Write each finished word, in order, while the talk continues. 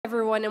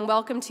everyone, and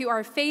welcome to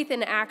our Faith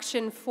in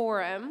Action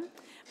Forum.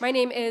 My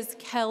name is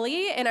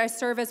Kelly, and I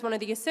serve as one of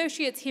the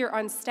associates here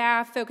on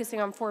staff, focusing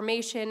on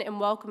formation and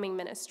welcoming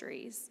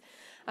ministries.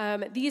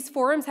 These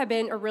forums have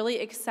been a really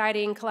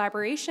exciting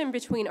collaboration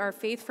between our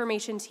faith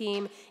formation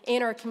team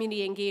and our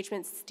community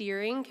engagement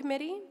steering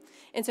committee.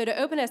 And so to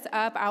open us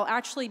up, I'll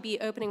actually be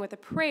opening with a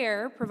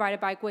prayer provided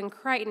by Gwen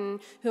Crichton,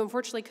 who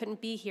unfortunately couldn't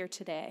be here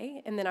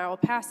today, and then I will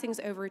pass things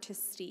over to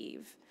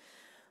Steve.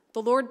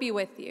 The Lord be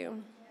with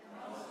you.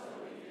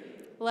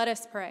 Let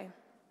us pray.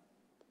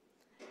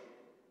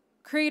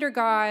 Creator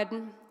God,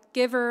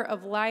 giver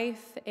of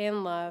life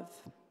and love,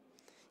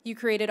 you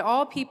created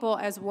all people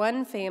as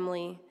one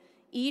family,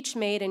 each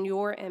made in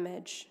your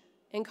image,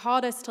 and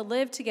called us to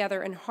live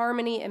together in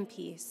harmony and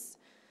peace.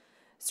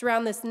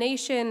 Surround this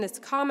nation, this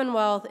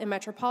commonwealth, and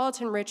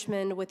metropolitan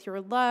Richmond with your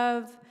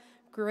love,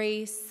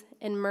 grace,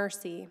 and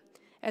mercy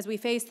as we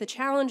face the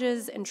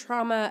challenges and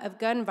trauma of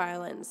gun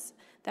violence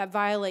that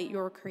violate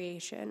your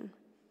creation.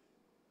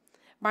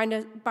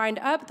 Bind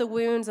up the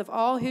wounds of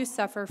all who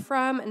suffer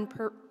from and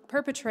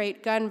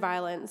perpetrate gun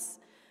violence,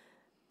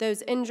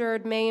 those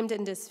injured, maimed,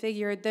 and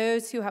disfigured,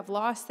 those who have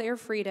lost their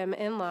freedom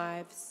and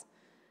lives,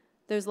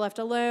 those left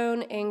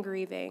alone and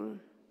grieving.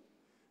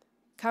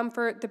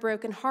 Comfort the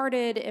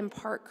brokenhearted,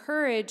 impart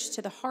courage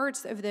to the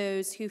hearts of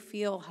those who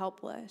feel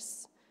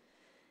helpless.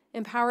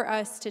 Empower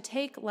us to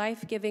take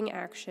life-giving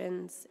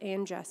actions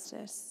and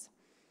justice.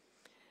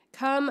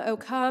 Come, O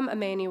come,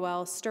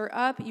 Emmanuel, stir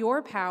up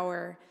your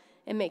power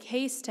and make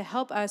haste to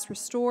help us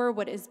restore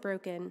what is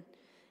broken,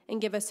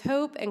 and give us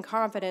hope and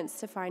confidence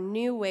to find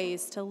new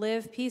ways to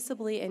live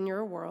peaceably in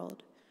your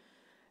world.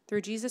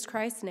 Through Jesus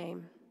Christ's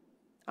name,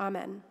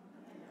 amen.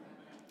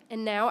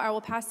 And now I will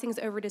pass things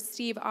over to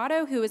Steve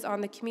Otto, who is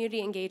on the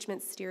Community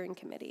Engagement Steering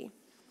Committee.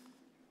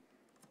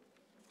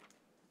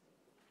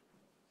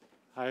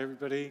 Hi,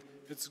 everybody.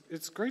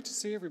 It's great to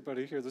see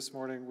everybody here this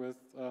morning with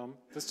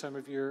this time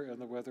of year and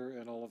the weather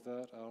and all of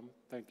that.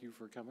 Thank you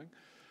for coming.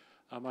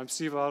 I'm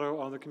Steve Otto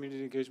on the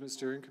Community Engagement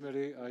Steering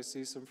Committee. I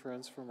see some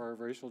friends from our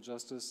Racial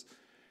Justice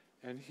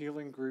and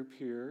Healing group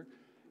here,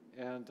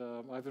 and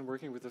I've been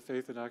working with the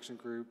Faith in Action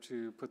group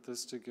to put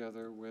this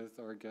together with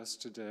our guests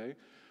today.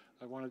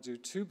 I want to do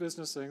two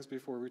business things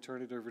before we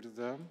turn it over to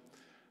them.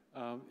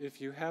 If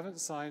you haven't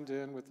signed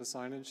in with the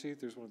sign-in sheet,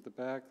 there's one at the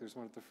back, there's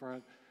one at the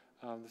front.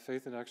 The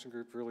Faith in Action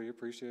group really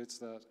appreciates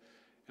that.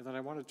 And then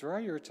I want to draw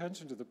your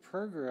attention to the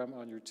program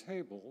on your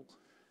table.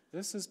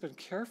 This has been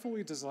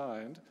carefully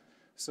designed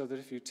so that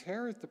if you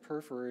tear at the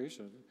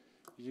perforation,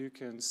 you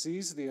can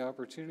seize the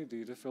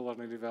opportunity to fill out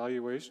an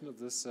evaluation of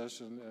this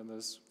session and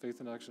this Faith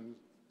in Action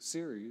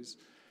series.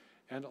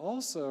 And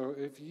also,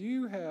 if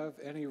you have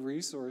any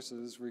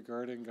resources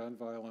regarding gun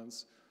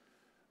violence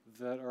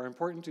that are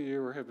important to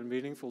you or have been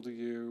meaningful to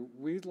you,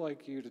 we'd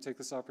like you to take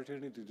this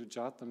opportunity to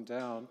jot them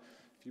down.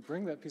 If you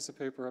bring that piece of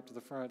paper up to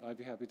the front, I'd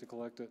be happy to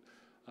collect it.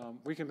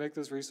 We can make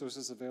those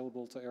resources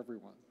available to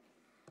everyone.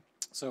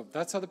 So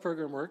that's how the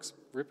program works.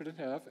 Rip it in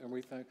half, and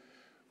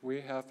we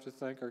have to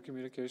thank our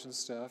communications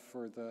staff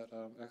for that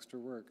extra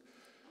work.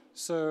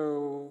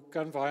 So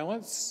gun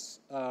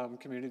violence,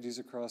 communities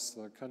across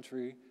the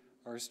country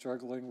are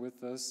struggling with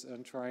this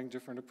and trying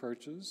different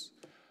approaches.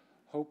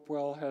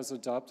 Hopewell has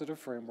adopted a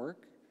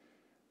framework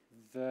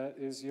that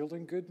is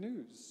yielding good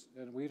news,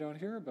 and we don't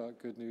hear about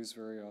good news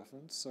very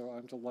often, so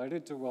I'm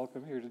delighted to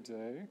welcome here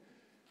today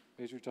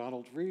Major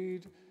Donald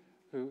Reed,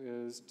 who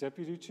is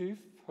Deputy Chief,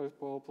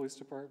 Hopewell Police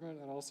Department,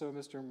 and also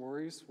Mr.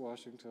 Maurice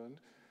Washington,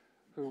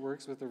 who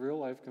works with the Real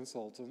Life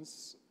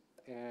Consultants,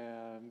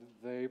 and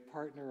they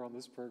partner on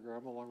this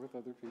program along with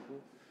other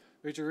people.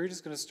 Major Reed is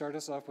going to start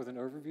us off with an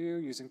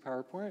overview using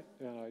PowerPoint,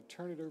 and I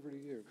turn it over to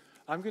you.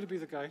 I'm going to be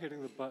the guy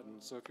hitting the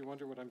button, so if you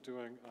wonder what I'm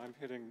doing, I'm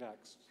hitting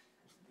next.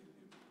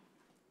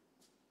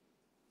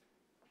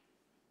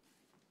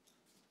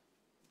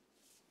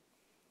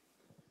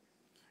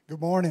 Good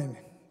morning.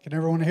 Can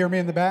everyone hear me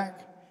in the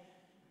back?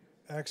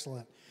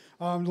 Excellent.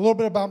 A little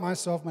bit about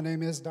myself. My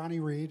name is Donnie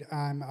Reed.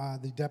 I'm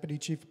the Deputy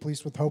Chief of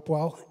Police with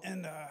Hopewell,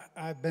 and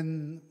I've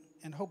been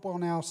in Hopewell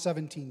now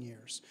 17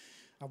 years.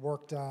 I've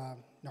worked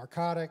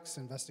narcotics,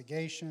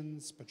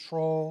 investigations,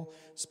 patrol,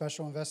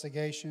 special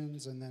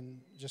investigations, and then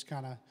just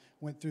kind of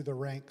went through the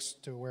ranks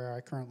to where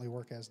I currently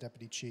work as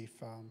Deputy Chief.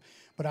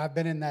 But I've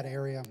been in that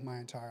area my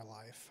entire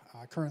life.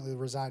 I currently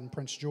reside in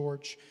Prince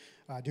George.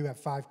 I do have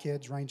 5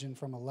 kids ranging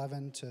from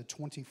 11 to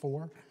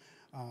 24,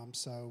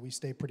 so we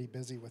stay pretty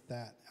busy with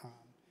that.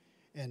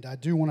 And I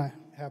do want to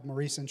have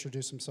Maurice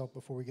introduce himself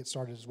before we get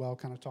started as well,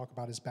 kind of talk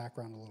about his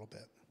background a little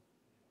bit.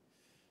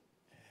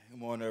 Good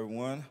morning,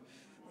 everyone.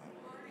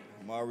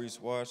 Maurice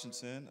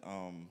Washington.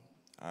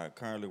 I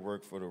currently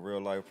work for the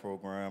Real Life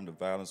program, the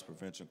Violence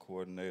Prevention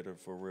Coordinator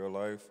for Real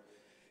Life,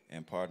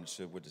 in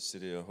partnership with the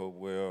City of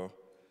Hopewell.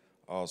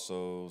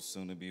 Also,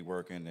 soon to be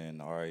working in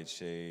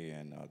RHA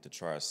and the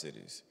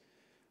Tri-Cities.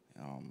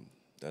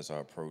 That's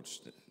our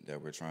approach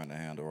that we're trying to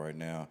handle right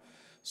now.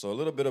 So a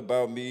little bit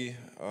about me.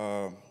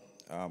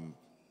 I'm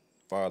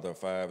father of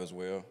 5 as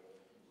well.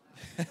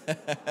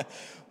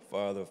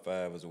 Father of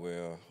 5 as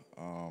well.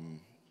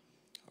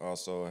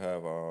 Also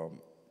have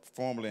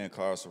formerly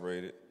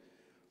incarcerated.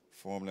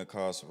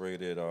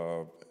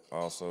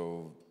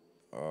 Also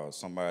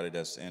somebody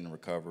that's in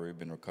recovery,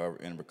 been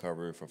in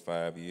recovery for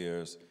 5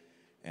 years,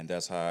 and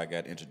that's how I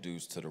got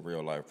introduced to the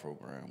Real Life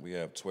program. We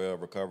have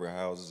 12 recovery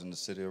houses in the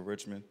city of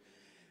Richmond,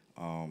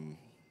 and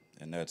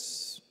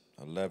that's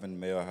 11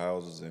 male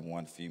houses and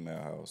 1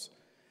 female house.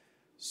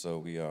 So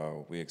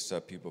we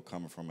accept people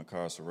coming from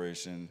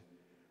incarceration,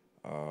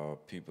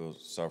 people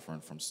suffering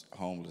from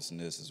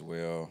homelessness as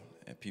well,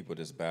 and people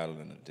that's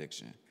battling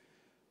addiction.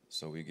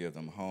 So we give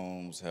them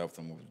homes, help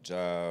them with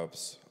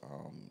jobs.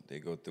 They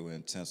go through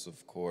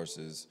intensive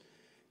courses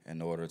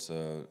in order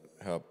to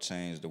help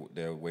change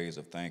their ways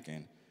of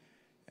thinking.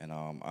 And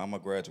I'm a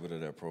graduate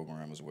of that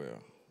program as well.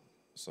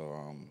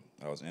 So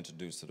I was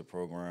introduced to the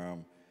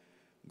program,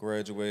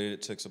 graduated.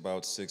 It took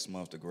about 6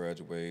 months to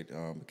graduate.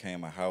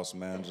 Became a house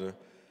manager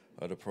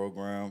of the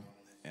program,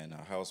 and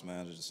a house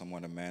manager is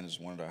someone that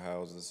managed one of the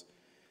houses.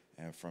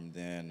 And from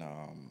then,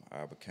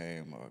 I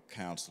became a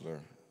counselor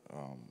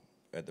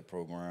at the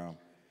program,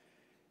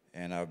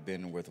 and I've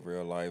been with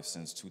Real Life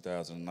since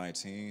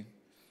 2019.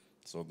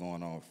 So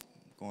going on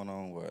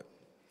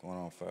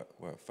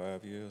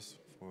 5 years,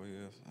 4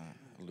 years? I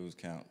lose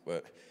count,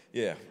 but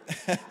yeah.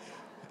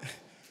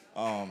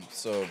 Oh,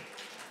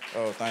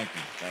 thank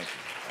you.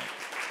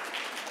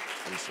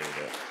 Appreciate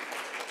that.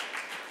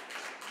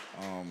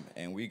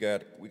 And we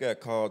got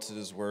called to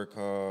this work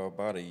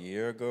about a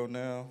year ago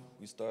now.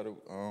 We started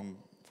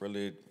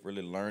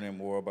really learning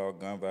more about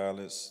gun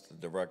violence. The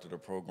director of the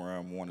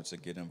program wanted to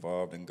get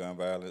involved in gun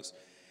violence,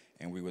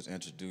 and we was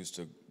introduced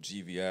to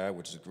GVI,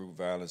 which is Group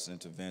Violence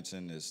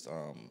Intervention. It's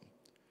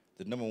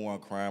the #1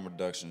 crime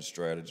reduction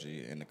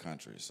strategy in the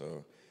country.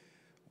 So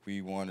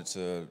we wanted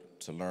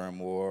to learn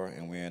more,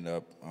 and we ended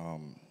up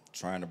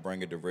trying to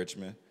bring it to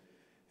Richmond,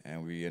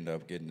 and we ended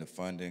up getting the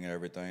funding and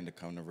everything to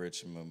come to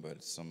Richmond,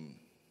 but some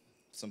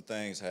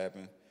things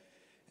happened,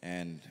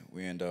 and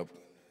we ended up,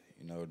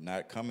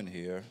 not coming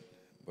here,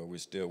 but we're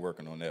still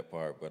working on that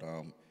part. But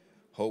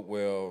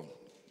Hopewell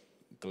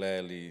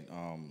gladly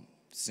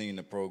seen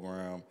the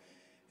program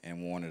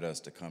and wanted us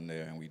to come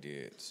there, and we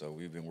did. So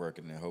we've been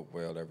working in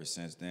Hopewell ever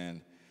since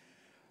then.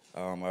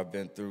 I've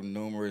been through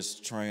numerous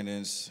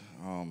trainings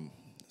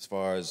as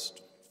far as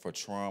for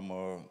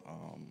trauma,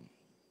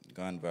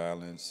 gun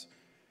violence,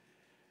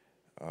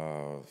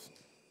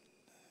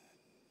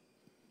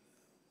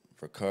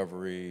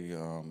 recovery.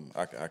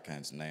 I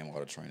can't name all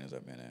the trainings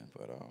I've been in,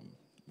 but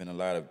been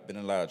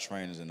a lot of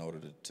trainings in order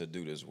to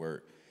do this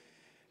work.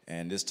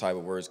 And this type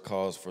of work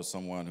calls for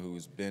someone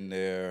who's been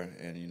there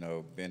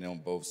and been on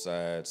both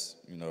sides,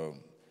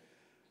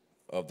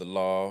 of the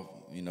law,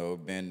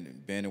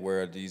 been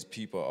where these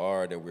people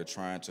are that we're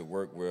trying to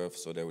work with,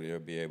 so that we'll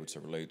be able to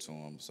relate to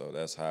them. So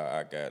that's how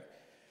I got,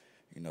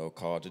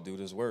 called to do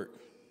this work,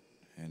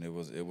 and it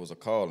was a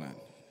calling.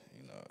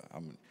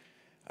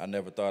 I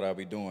never thought I'd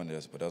be doing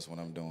this, but that's what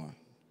I'm doing.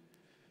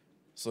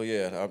 So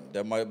yeah,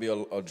 that might be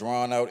a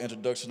drawn out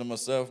introduction to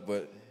myself,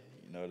 but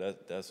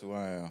that's who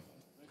I am.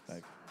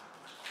 Thank you.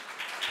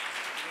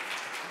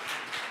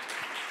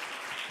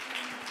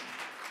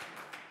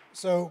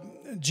 So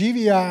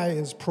GVI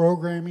is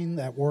programming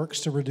that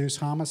works to reduce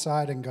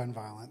homicide and gun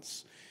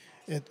violence.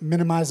 It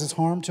minimizes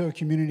harm to a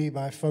community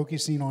by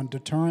focusing on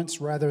deterrence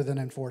rather than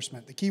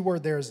enforcement. The key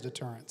word there is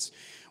deterrence.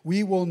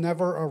 We will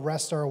never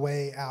arrest our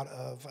way out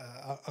of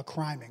a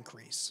crime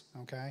increase,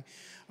 okay?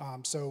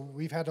 So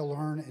we've had to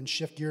learn and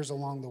shift gears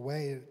along the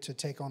way to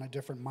take on a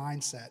different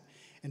mindset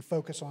and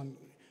focus on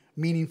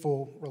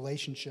meaningful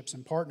relationships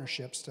and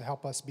partnerships to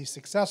help us be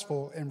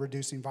successful in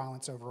reducing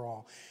violence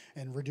overall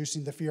and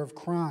reducing the fear of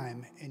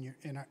crime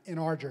in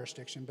our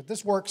jurisdiction. But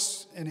this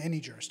works in any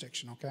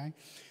jurisdiction, okay?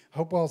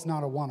 Hopewell is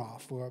not a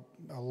one-off.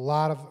 A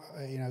lot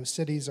of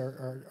cities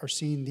are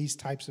seeing these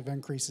types of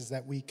increases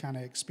that we kind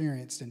of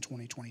experienced in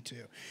 2022.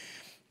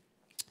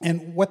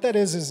 And what that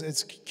is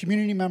it's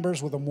community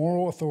members with a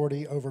moral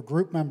authority over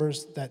group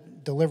members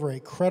that deliver a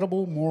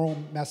credible moral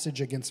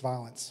message against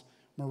violence.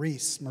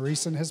 Maurice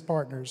and his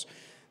partners,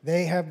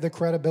 they have the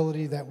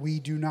credibility that we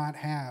do not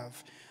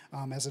have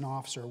as an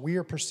officer. We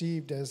are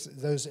perceived as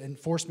those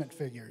enforcement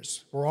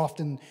figures. We're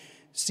often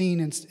seen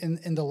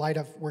in the light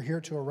of, we're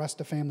here to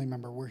arrest a family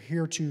member. We're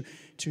here to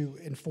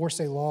enforce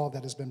a law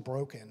that has been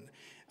broken.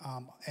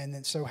 And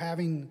then so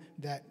having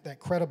that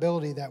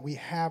credibility that we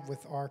have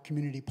with our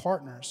community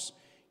partners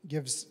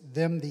gives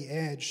them the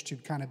edge to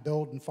kind of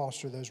build and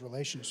foster those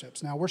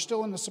relationships. Now, we're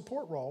still in the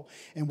support role,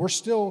 and we're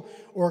still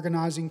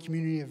organizing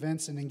community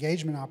events and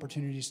engagement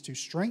opportunities to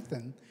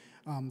strengthen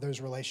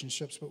those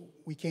relationships, but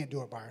we can't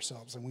do it by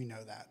ourselves, and we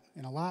know that.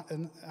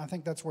 And I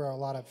think that's where a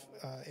lot of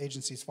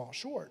agencies fall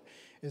short,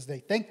 is they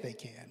think they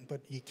can,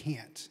 but you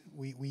can't.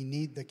 We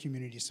need the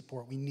community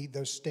support. We need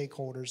those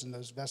stakeholders and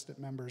those vested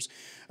members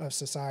of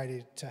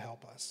society to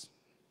help us.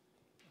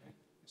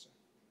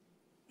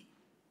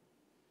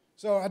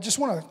 So I just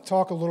want to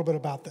talk a little bit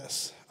about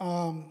this.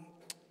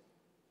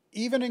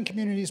 Even in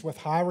communities with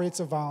high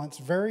rates of violence,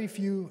 very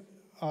few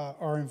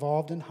are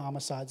involved in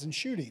homicides and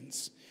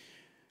shootings.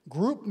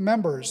 Group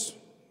members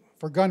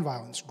for gun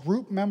violence.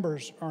 Group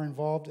members are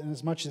involved in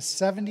as much as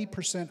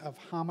 70% of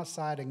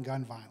homicide and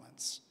gun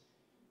violence.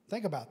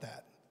 Think about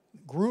that.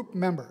 Group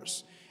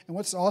members. And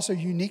what's also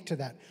unique to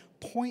that,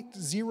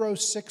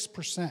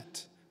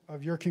 0.06%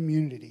 of your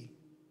community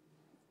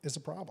is a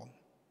problem.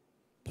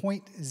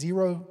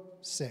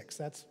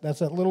 0.06. That's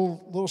that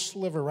little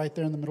sliver right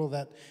there in the middle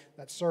of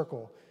that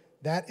circle.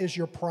 That is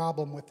your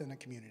problem within a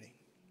community.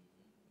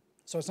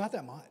 So it's not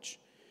that much.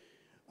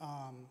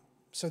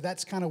 So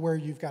that's kind of where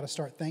you've got to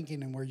start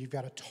thinking and where you've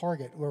got to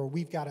target, where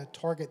we've got to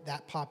target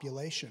that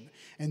population.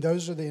 And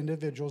those are the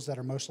individuals that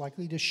are most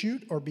likely to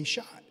shoot or be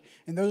shot.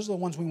 And those are the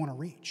ones we want to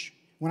reach.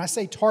 When I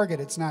say target,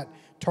 it's not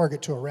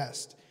target to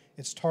arrest.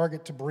 It's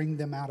target to bring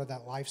them out of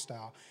that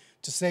lifestyle,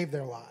 to save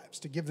their lives,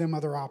 to give them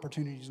other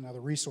opportunities and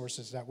other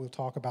resources that we'll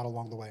talk about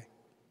along the way.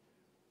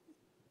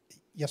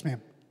 Yes,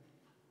 ma'am.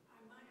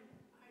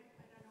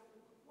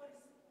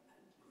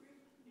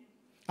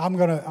 I'm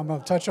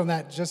gonna touch on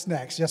that just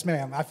next. Yes,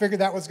 ma'am. I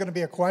figured that was going to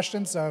be a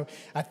question, so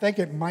I think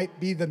it might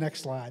be the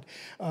next slide.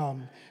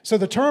 So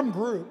the term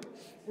group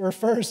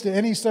refers to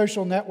any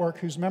social network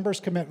whose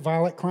members commit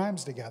violent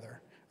crimes together.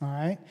 All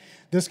right.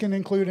 This can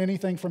include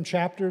anything from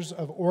chapters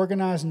of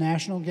organized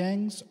national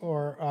gangs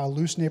or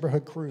loose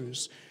neighborhood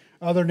crews.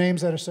 Other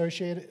names that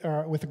associate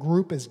with a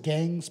group is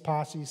gangs,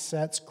 posses,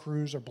 sets,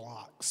 crews, or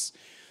blocks.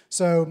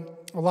 So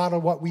a lot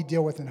of what we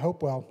deal with in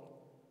Hopewell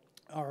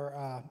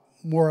are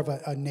more of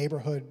a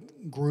neighborhood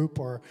group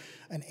or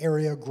an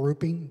area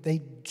grouping.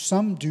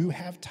 Some do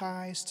have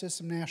ties to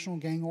some national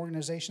gang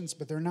organizations,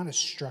 but they're not as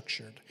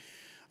structured.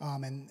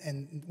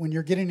 And when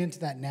you're getting into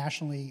that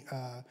nationally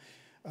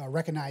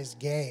recognized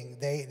gang,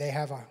 they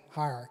have a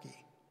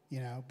hierarchy,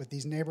 but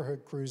these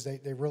neighborhood crews,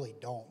 they really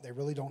don't. They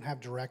really don't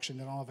have direction.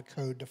 They don't have a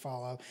code to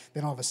follow.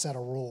 They don't have a set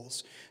of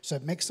rules. So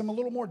it makes them a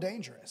little more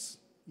dangerous,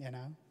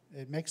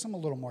 It makes them a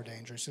little more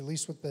dangerous. At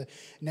least with the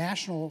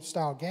national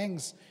style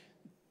gangs,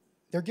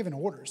 they're given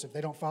orders. If they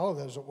don't follow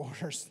those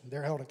orders,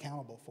 they're held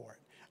accountable for it.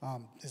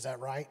 Is that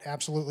right?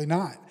 Absolutely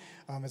not.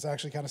 It's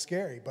actually kind of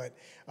scary. But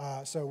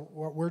so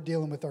what we're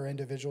dealing with are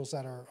individuals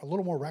that are a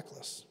little more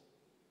reckless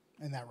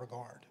in that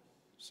regard.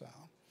 So,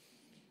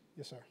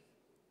 yes, sir.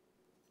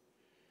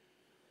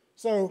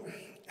 So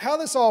how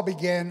this all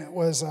began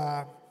was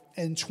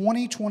in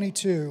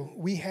 2022,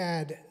 we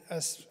had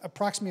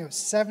approximately a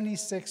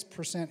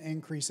 76%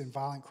 increase in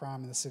violent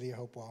crime in the city of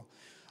Hopewell.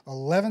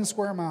 11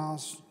 square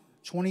miles,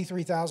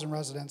 23,000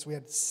 residents, we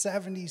had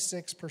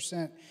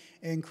 76%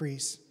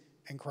 increase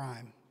in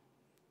crime,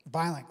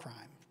 violent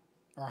crime.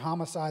 Our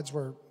homicides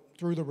were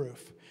through the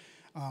roof.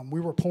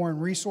 We were pouring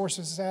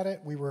resources at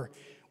it. We were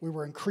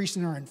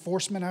increasing our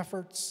enforcement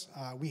efforts.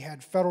 We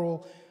had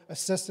federal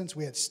assistance.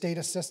 We had state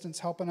assistance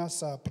helping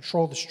us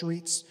patrol the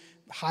streets,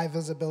 high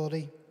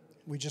visibility.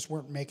 We just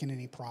weren't making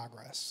any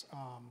progress.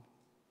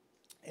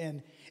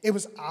 And it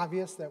was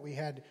obvious that we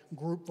had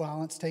group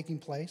violence taking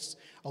place.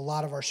 A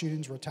lot of our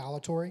shootings were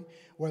retaliatory.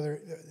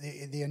 Whether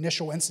the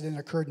initial incident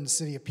occurred in the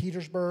city of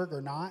Petersburg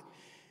or not,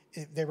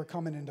 they were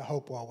coming into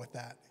Hopewell with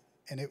that.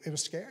 And it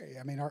was scary.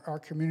 I mean, our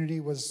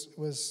community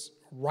was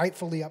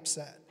rightfully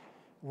upset,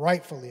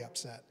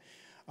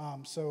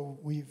 so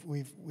we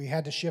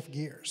had to shift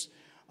gears.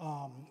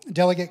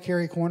 Delegate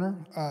Carrie Corner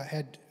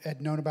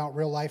had known about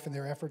Real Life and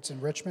their efforts in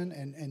Richmond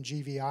and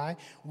GVI.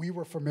 We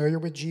were familiar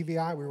with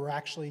GVI. We were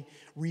actually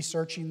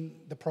researching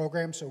the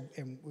program,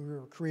 and we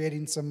were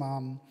creating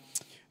some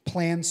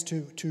plans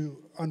to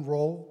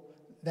unroll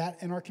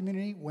that in our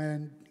community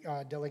when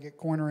Delegate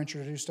Corner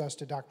introduced us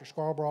to Dr.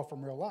 Scarborough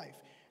from Real Life,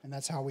 and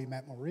that's how we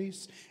met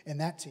Maurice and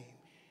that team.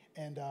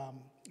 And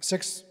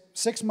 6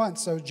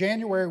 months, so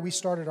January we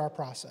started our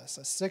process,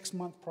 a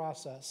 6-month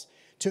process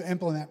to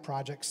implement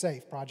Project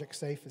SAFE. Project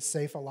SAFE is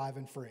Safe, Alive,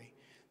 and Free.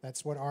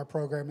 That's what our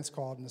program is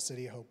called in the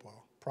city of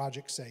Hopewell.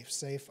 Project SAFE,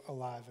 Safe,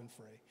 Alive, and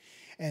Free.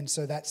 And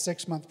so that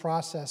 6-month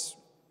process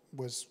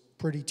was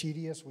pretty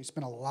tedious. We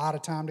spent a lot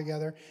of time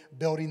together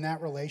building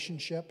that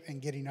relationship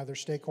and getting other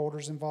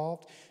stakeholders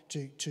involved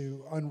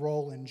to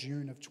unroll in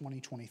June of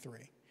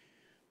 2023.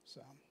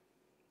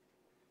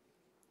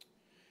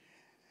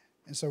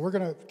 And so we're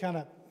going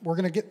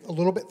to get a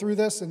little bit through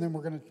this, and then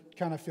we're going to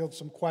kind of field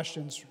some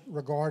questions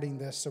regarding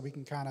this so we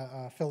can kind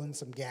of fill in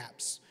some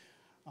gaps.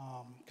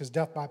 Because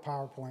death by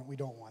PowerPoint, we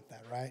don't want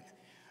that, right?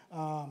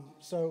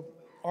 So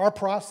our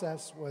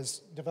process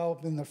was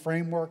developing the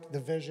framework,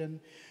 the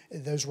vision,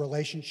 those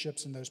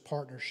relationships, and those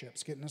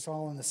partnerships, getting us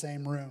all in the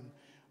same room.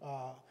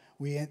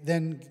 We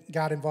then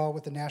got involved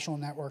with the National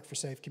Network for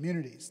Safe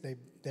Communities.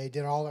 They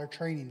did all our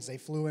trainings. They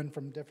flew in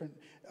from different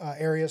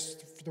areas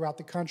throughout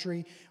the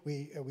country.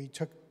 We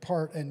took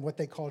part in what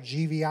they call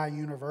GVI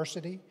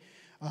University.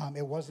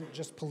 It wasn't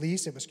just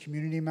police, it was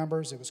community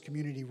members, it was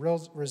community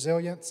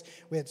resilience.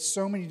 We had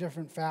so many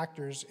different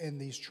factors in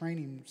these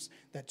trainings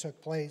that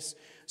took place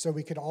so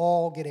we could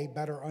all get a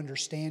better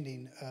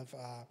understanding of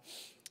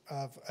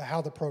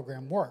how the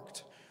program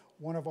worked.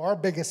 One of our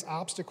biggest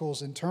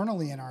obstacles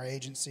internally in our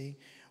agency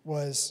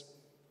was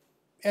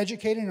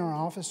educating our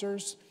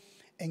officers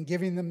and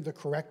giving them the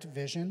correct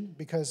vision,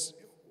 because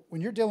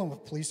when you're dealing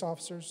with police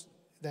officers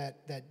that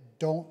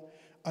don't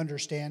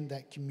understand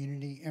that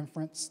community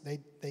inference.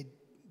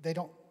 They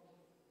don't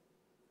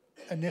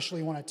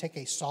initially want to take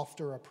a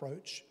softer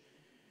approach.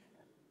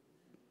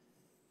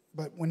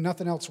 But when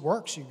nothing else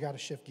works, you've got to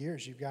shift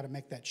gears. You've got to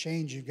make that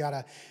change. You've got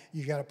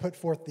to put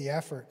forth the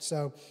effort.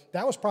 So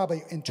that was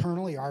probably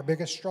internally our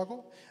biggest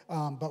struggle,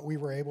 but we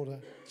were able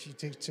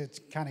to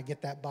kind of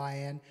get that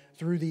buy-in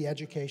through the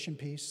education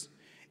piece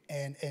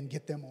and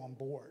get them on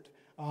board.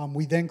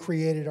 We then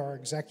created our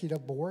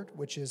executive board,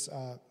 which is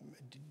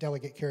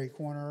Delegate Carrie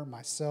Corner,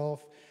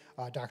 myself,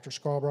 Dr.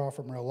 Scarborough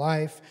from Real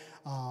Life,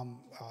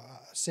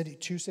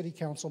 two city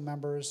council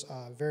members,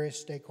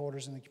 various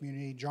stakeholders in the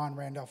community, John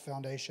Randolph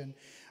Foundation.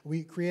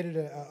 We created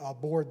a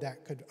board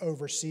that could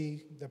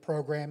oversee the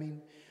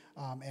programming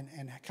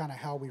and kind of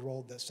how we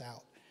rolled this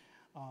out.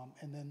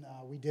 And then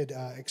we did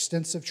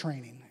extensive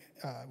training.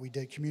 We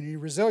did community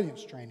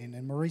resilience training,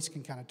 and Maurice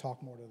can kind of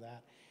talk more to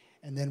that.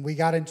 And then we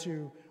got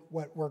into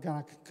what we're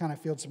going to kind of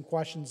field some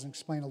questions and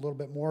explain a little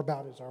bit more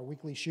about is our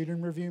weekly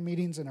shooting review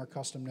meetings and our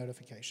custom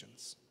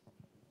notifications.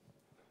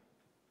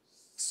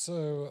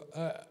 So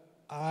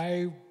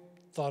I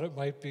thought it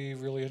might be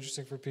really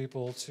interesting for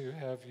people to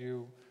have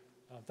you,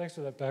 thanks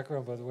for that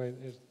background, by the way,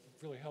 it's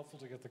really helpful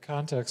to get the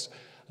context.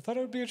 I thought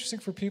it would be interesting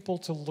for people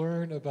to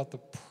learn about the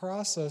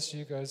process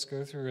you guys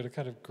go through at a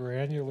kind of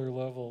granular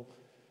level,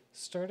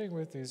 starting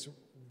with these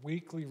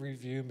weekly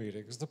review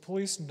meetings. The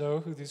police know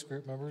who these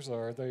group members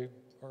are. They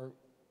are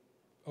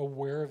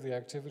aware of the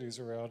activities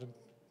around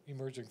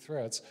emerging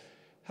threats.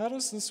 How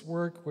does this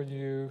work when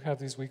you have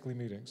these weekly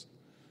meetings?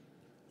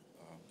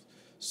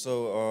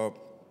 So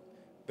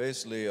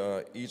basically,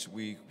 each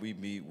week we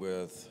meet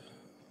with,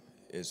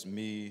 it's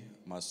me,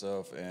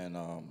 myself, and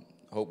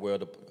Hopewell,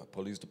 the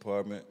police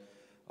department.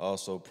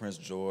 Also, Prince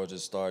George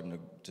is starting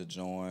to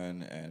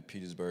join, and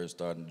Petersburg is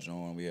starting to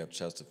join. We have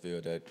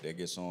Chesterfield that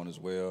gets on as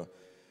well.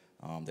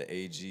 The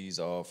AG's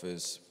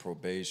office,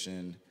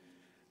 probation,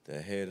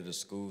 the head of the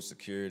school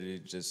security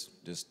just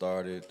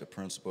started, the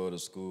principal of the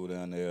school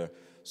down there.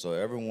 So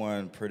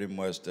everyone pretty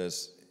much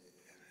that's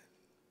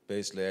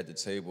basically at the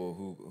table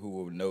who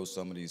will know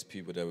some of these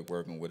people that we're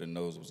working with and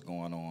knows what's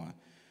going on,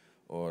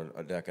 or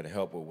that could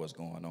help with what's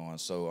going on.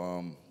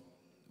 So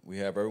we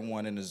have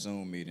everyone in the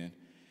Zoom meeting,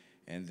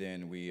 and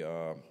then we,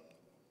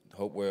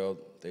 Hopewell,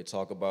 they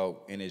talk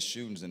about any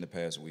shootings in the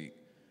past week.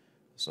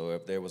 So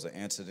if there was an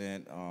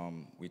incident,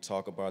 we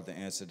talk about the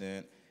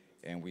incident,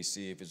 and we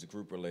see if it's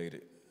group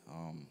related,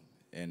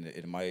 and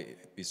it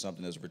might be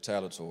something that's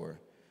retaliatory.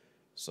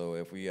 So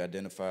if we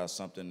identify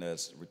something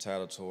that's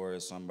retaliatory,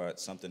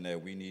 something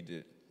that we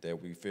needed,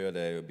 that we feel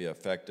that it would be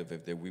effective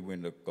if we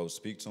went to go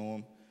speak to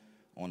them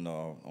on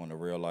the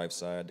real life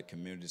side, the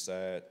community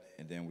side,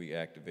 and then we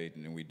activate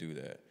and then we do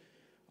that.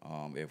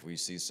 If we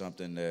see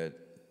something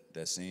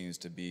that seems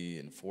to be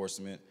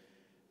enforcement,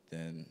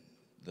 then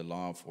the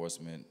law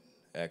enforcement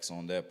acts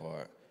on that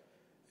part,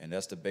 and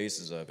that's the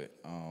basis of it.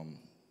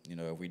 You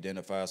know, if we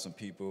identify some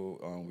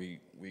people,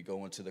 we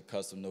go into the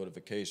custom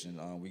notification.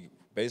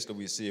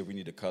 We see if we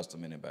need to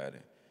custom anybody.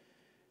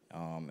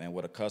 And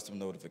what a custom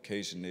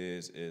notification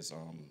is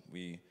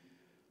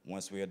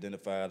once we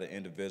identify the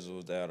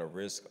individuals that are at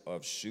risk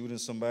of shooting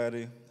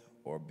somebody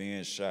or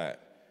being shot,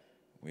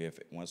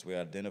 once we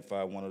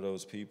identify one of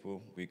those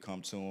people, we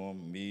come to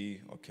them,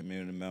 me, a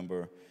community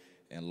member,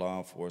 and law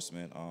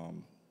enforcement,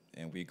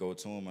 and we go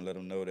to them and let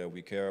them know that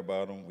we care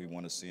about them. We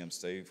want to see them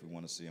safe. We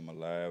want to see them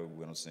alive.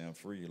 We want to see them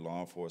free. Law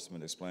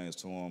enforcement explains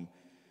to them,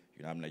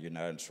 you're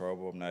not in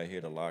trouble. I'm not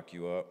here to lock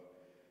you up.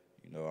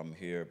 You know, I'm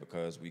here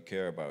because we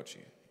care about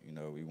you. You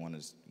know, we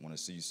want to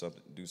see you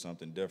do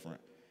something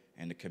different.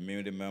 And the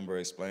community member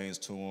explains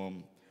to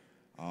them.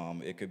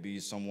 It could be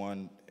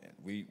someone.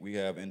 We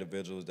have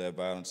individuals that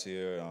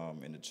volunteer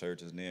in the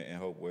churches near in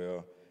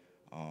Hopewell.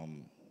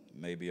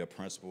 Maybe a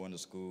principal in the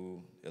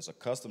school. It's a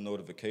custom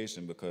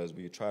notification because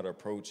we try to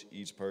approach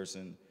each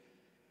person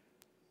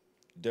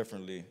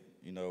differently,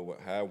 you know,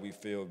 how we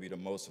feel would be the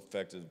most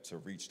effective to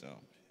reach them.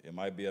 It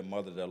might be a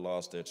mother that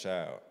lost their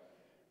child,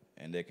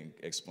 and they can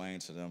explain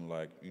to them,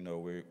 like, you know,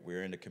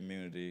 we're in the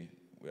community.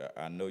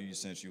 I know you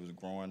since you was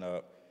growing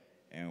up,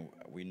 and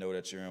we know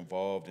that you're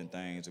involved in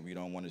things, and we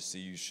don't want to see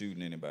you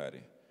shooting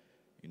anybody.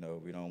 You know,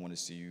 we don't want to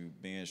see you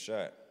being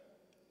shot.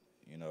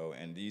 You know,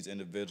 and these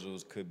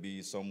individuals could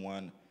be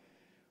someone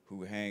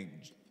who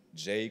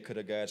Jay could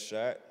have got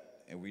shot,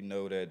 and we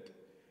know that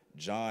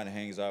John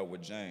hangs out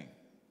with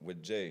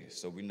Jay.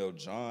 So we know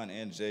John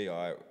and Jay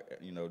are,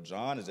 you know,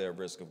 John is at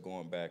risk of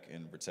going back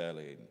and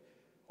retaliating,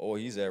 or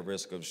he's at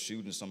risk of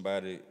shooting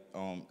somebody,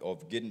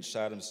 of getting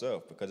shot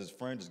himself because his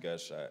friend just got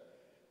shot.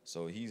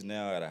 So he's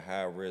now at a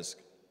high risk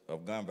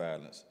of gun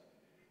violence.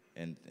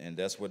 And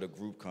that's where the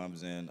group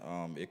comes in.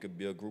 It could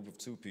be a group of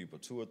 2 people,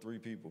 2 or 3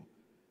 people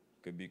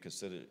could be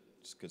considered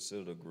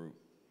a group.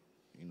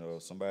 You know,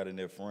 somebody and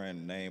their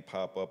friend name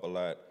pop up a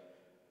lot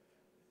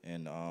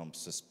in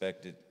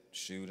suspected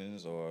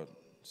shootings or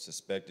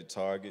suspected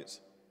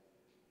targets.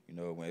 You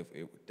know,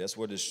 that's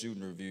what the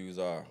shooting reviews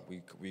are.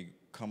 We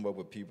come up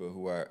with people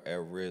who are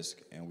at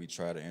risk and we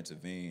try to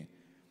intervene.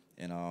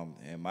 And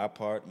my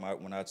part,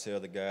 when I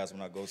tell the guys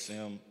when I go see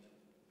them,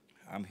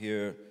 I'm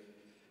here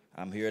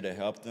to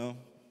help them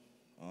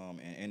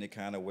in any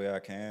kind of way I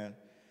can.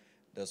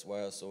 That's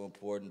why it's so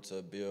important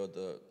to build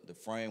the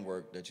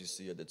framework that you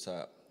see at the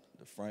top,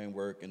 the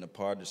framework and the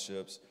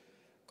partnerships.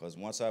 Because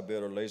once I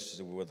build a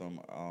relationship with them,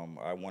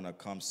 I want to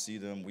come see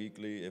them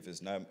weekly. If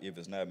it's not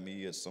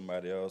me, it's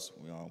somebody else.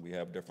 We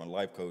have different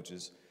life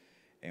coaches,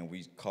 and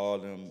we call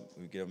them.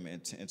 We give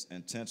them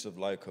intensive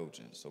life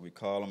coaching. So we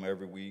call them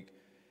every week,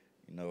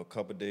 a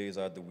couple days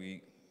out the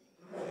week,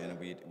 and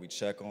we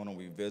check on them.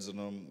 We visit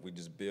them. We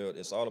just build.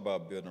 It's all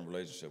about building a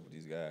relationship with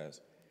these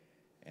guys,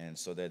 and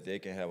so that they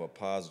can have a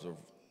positive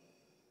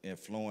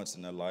influence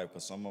in their life.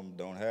 Because some of them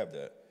don't have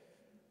that.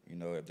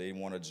 If they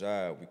want a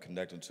job, we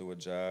connect them to a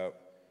job.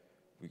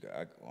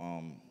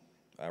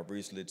 I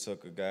recently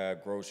took a guy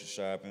grocery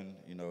shopping.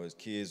 His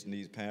kids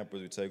need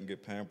Pampers. We take them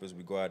get Pampers.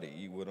 We go out to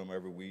eat with them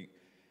every week,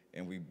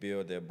 and we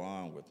build that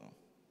bond with them.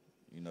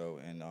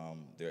 And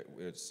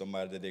it's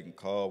somebody that they can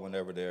call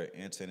whenever they're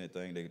into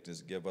anything. They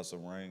just give us a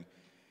ring,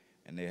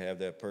 and they have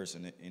that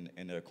person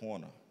in their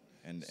corner.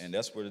 And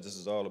that's what this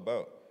is all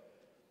about.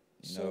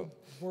 So,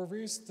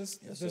 Maurice,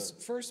 this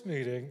first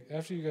meeting,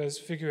 after you guys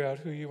figure out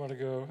who you want to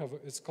go have,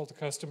 it's called a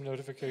custom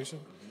notification.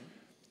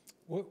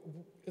 What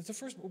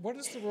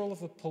is the role of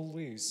the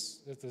police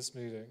at this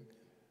meeting?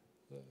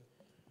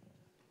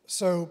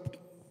 So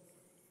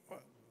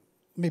let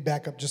me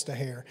back up just a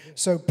hair.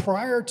 So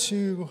prior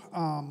to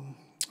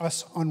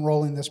us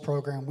unrolling this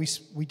program, we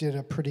did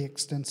a pretty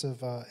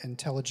extensive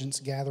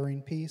intelligence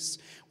gathering piece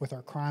with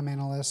our crime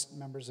analysts,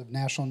 members of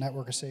National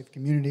Network of Safe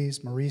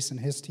Communities, Maurice and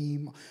his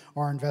team,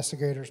 our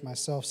investigators,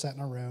 myself, sat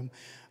in a room.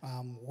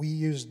 We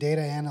used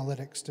data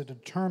analytics to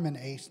determine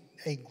a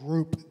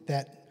group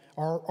that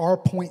our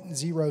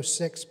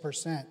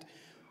 0.06%,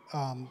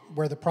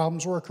 where the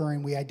problems were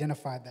occurring, we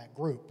identified that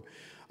group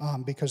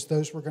because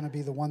those were going to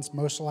be the ones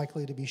most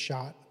likely to be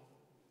shot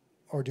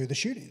or do the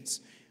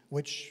shootings,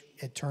 which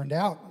it turned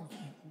out,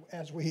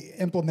 as we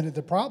implemented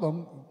the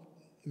problem,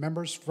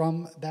 members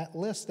from that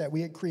list that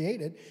we had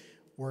created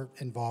were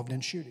involved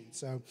in shootings.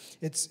 So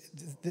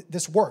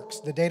this works.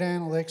 The data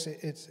analytics,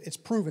 it's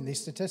proven.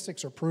 These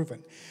statistics are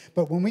proven.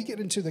 But when we get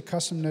into the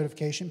custom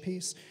notification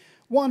piece,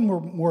 one, we're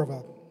more of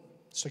a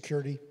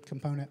security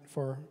component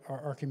for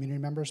our community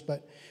members,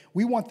 but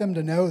we want them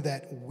to know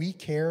that we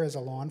care as a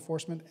law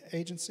enforcement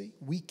agency.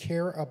 We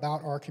care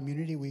about our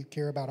community. We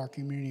care about our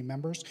community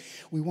members.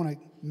 We want to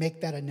make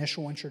that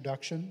initial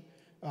introduction,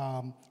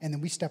 and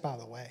then we step out of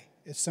the way.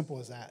 It's simple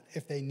as that.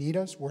 If they need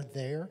us, we're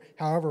there.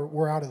 However,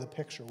 we're out of the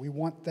picture. We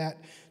want that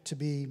to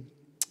be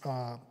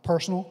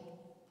personal.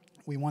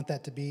 We want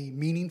that to be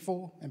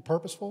meaningful and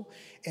purposeful.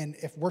 And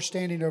if we're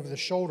standing over the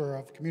shoulder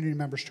of community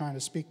members trying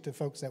to speak to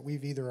folks that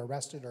we've either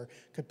arrested or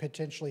could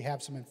potentially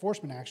have some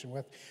enforcement action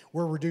with,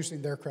 we're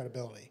reducing their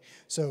credibility.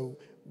 So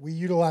we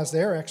utilize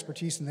their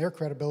expertise and their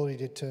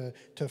credibility to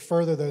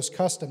further those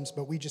customs,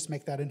 but we just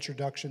make that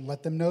introduction,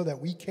 let them know that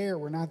we care.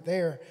 We're not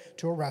there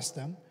to arrest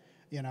them.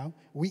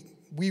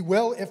 We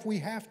will if we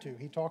have to.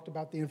 He talked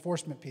about the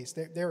enforcement piece.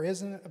 There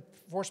is an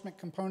enforcement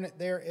component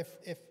there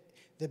if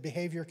the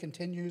behavior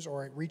continues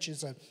or it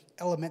reaches an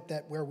element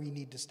where we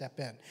need to step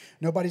in.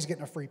 Nobody's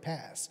getting a free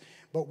pass,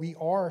 but we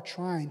are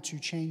trying to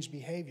change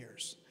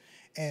behaviors.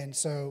 And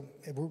so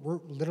we're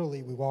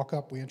literally, we walk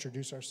up, we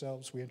introduce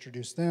ourselves, we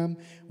introduce them,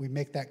 we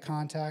make that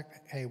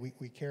contact. Hey,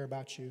 we care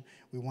about you.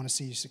 We want to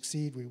see you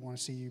succeed. We want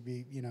to see you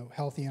be,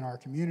 healthy in our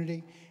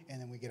community,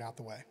 and then we get out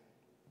the way.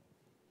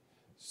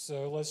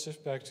 So let's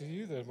shift back to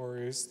you then,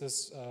 Maurice.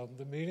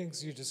 The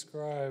meetings you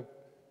describe,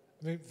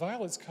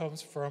 violence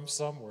comes from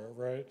somewhere,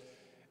 right?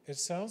 It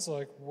sounds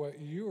like what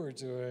you are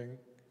doing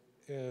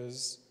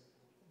is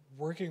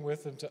working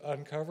with them to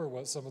uncover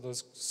what some of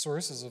those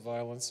sources of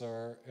violence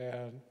are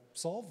and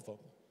solve them.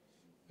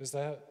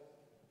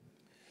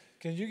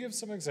 Can you give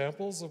some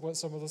examples of what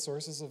some of the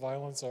sources of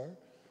violence are?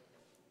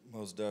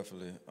 Most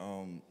definitely.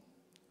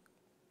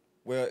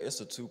 Well,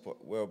 it's a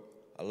two-part. Well,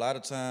 a lot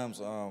of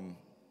times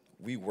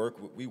we work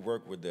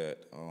with that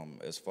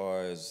as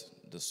far as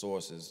the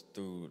sources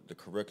through the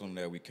curriculum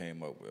that we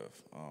came up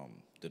with.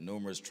 The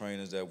numerous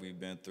trainings that we've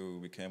been through,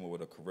 we came up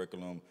with a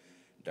curriculum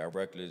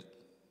directly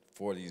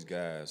for these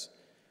guys.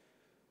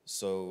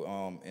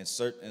 So in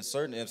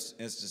certain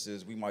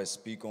instances, we might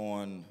speak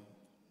on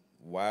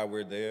why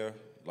we're there.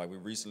 Like we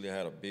recently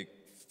had a big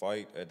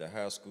fight at the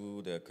high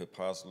school that could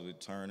possibly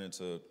turn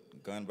into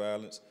gun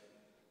violence.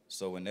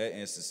 So in that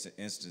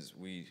instance,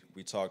 we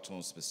talk to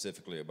them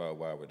specifically about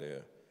why we're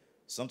there.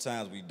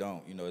 Sometimes we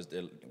don't,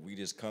 we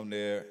just come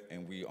there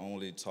and we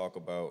only talk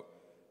about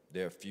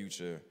their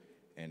future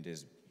and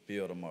just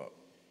build them up.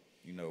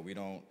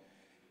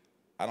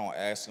 I don't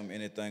ask them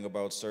anything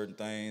about certain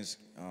things,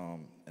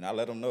 and I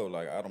let them know,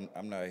 like,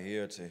 I'm not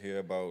here to hear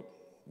about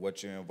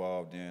what you're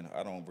involved in.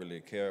 I don't really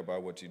care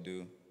about what you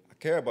do. I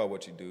care about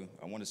what you do.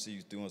 I want to see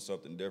you doing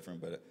something different,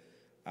 but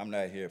I'm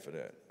not here for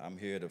that. I'm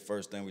here, the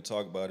first thing we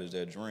talk about is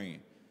their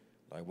dream.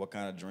 Like, what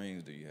kind of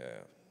dreams do you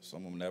have?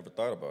 Some of them never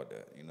thought about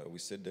that. We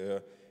sit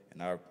there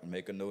and I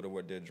make a note of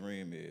what their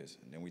dream is.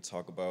 And then we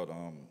talk about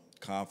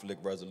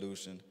conflict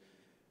resolution.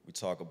 We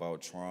talk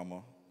about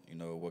trauma. you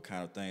know, what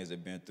kind of things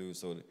they've been through.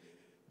 So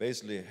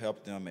basically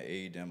help them and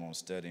aid them on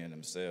studying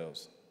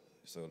themselves.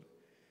 So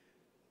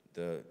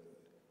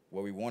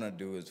what we want to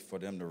do is for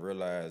them to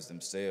realize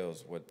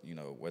themselves what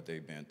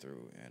they've been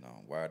through and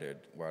why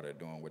they're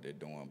doing what they're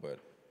doing. But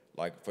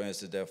like for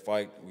instance, that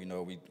fight, you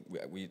know,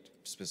 we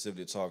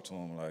specifically talked to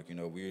them like, you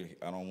know,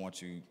 I don't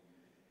want you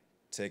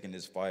taking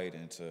this fight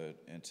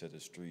into the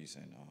streets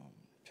and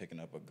picking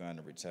up a gun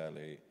to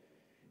retaliate.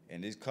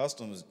 And these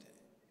customs,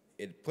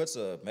 it puts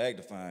a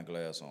magnifying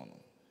glass on them.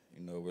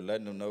 You know, we're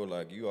letting them know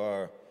like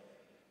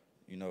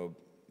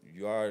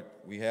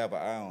we have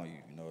an eye on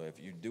you. You know, if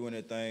you do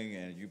anything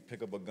and you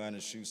pick up a gun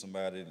and shoot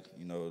somebody,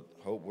 you know,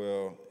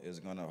 Hopewell is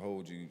gonna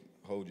hold you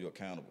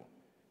accountable.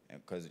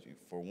 And because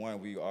for one,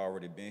 we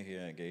already been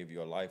here and gave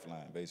you a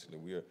lifeline. Basically,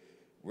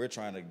 we're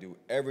trying to do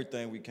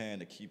everything we can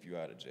to keep you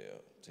out of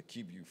jail, to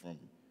keep you from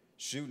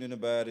shooting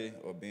anybody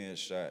or being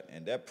shot.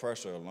 And that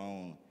pressure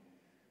alone,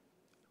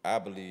 I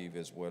believe,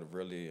 is what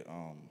really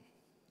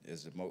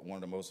is one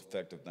of the most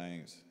effective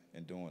things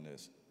in doing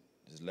this.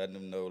 Just letting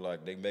them know,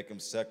 like, they make them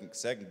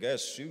second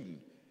guess shooting,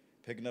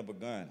 picking up a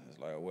gun. It's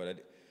like, well,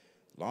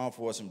 law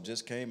enforcement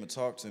just came and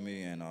talked to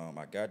me, and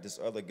I got this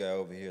other guy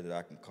over here that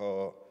I can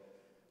call.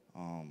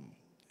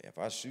 If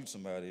I shoot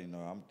somebody, you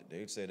know,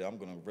 they say that I'm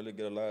gonna really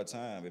get a lot of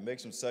time. It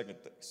makes them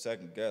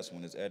second guess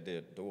when it's at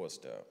their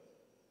doorstep,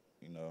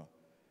 you know.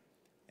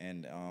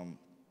 And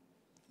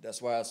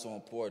that's why it's so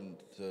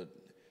important to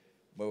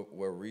what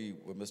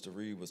Mr.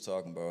 Reed was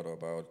talking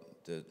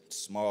about the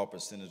small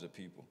percentage of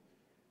people.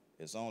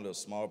 It's only a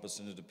small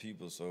percentage of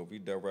people, so if we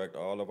direct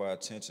all of our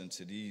attention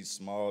to these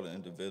small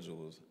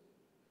individuals,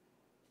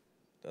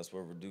 that's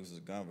what reduces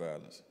gun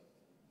violence.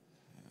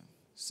 Yeah.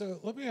 So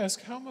let me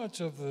ask, how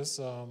much of this,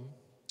 there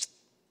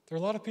are a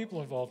lot of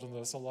people involved in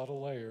this, a lot of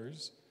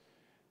layers.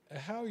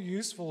 How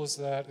useful is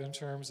that in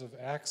terms of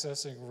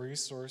accessing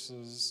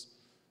resources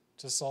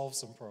to solve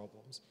some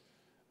problems?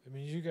 I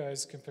mean, you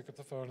guys can pick up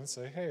the phone and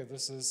say, hey,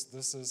 this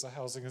is a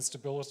housing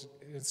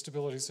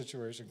instability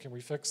situation. Can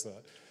we fix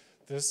that?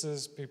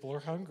 People are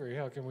hungry.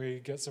 How can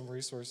we get some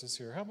resources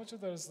here? How much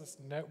of that is this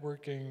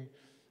networking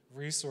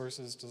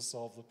resources to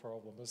solve the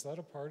problem? Is that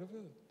a part of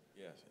it?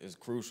 Yes, it's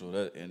crucial.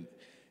 And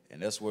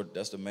that's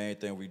the main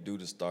thing we do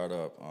to start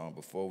up.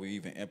 Before we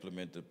even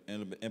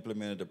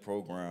implemented the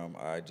program,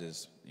 I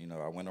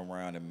went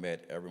around and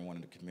met everyone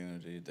in the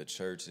community, the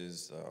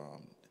churches.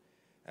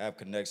 I have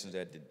connections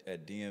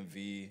at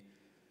DMV,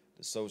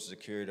 the Social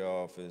Security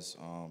Office,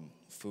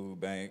 food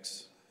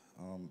banks.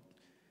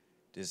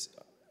 Just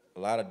a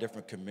lot of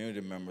different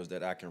community members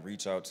that I can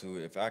reach out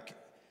to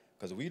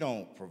because we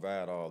don't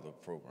provide all the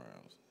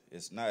programs.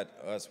 It's not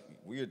us.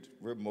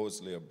 We're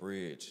mostly a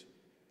bridge,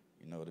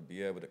 you know, to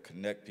be able to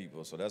connect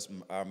people. So that's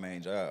our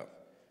main job,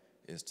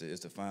 is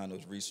to find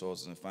those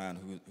resources and find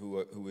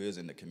who is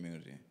in the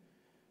community,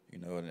 you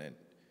know.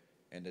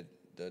 And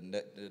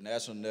the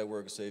National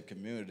Network of Safe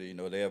Community, you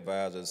know, they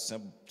advise us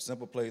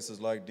simple places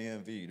like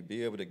DMV to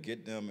be able to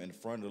get them in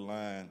front of the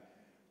line.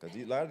 Because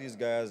a lot of these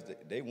guys,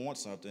 they want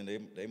something.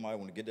 They might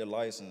want to get their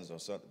license or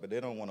something, but they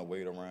don't want to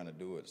wait around to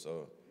do it.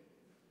 So,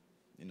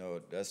 you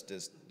know, that's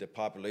just the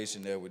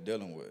population that we're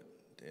dealing with.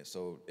 And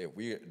so if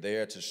we're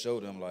there to show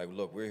them, like,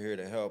 look, we're here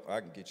to help. I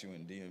can get you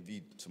in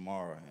DMV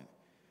tomorrow. And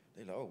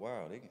they're like, oh,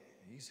 wow,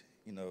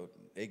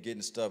 they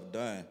getting stuff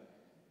done.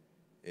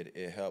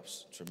 It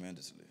helps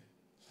tremendously.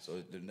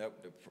 So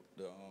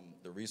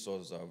the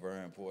resources are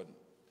very important.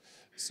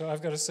 So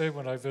I've got to say,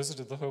 when I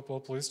visited the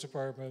Hopewell Police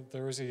Department,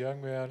 there was a young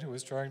man who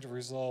was trying to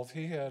resolve,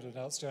 he had an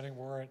outstanding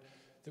warrant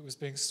that was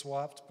being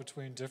swapped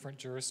between different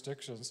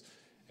jurisdictions,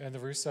 and the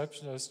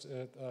receptionist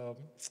at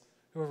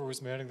whoever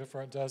was manning the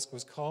front desk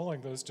was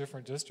calling those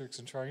different districts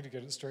and trying to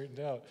get it straightened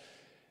out.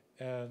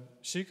 And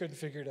she couldn't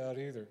figure it out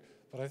either.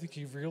 But I think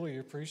he really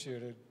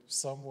appreciated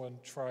someone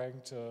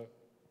trying to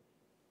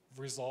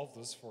resolve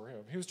this for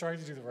him. He was trying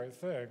to do the right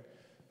thing,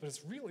 but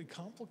it's really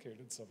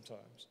complicated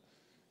sometimes.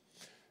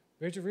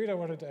 Major Reed, I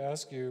wanted to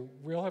ask you,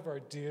 we all have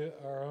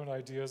our own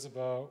ideas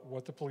about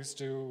what the police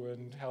do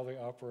and how they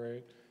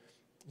operate.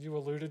 You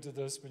alluded to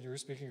this when you were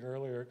speaking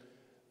earlier,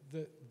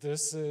 that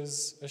this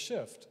is a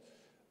shift.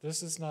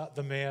 This is not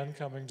the man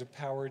coming to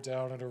power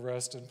down an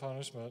arrest and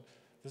punishment.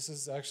 This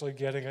is actually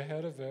getting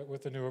ahead of it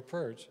with a new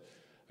approach.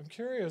 I'm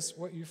curious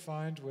what you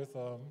find with,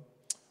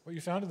 what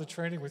you found in the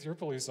training with your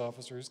police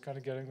officers, kind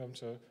of getting them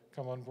to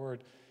come on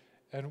board.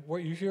 And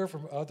what you hear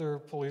from other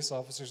police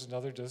officers in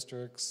other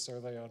districts, are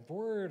they on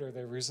board? Are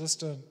they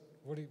resistant?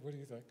 What do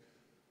you think?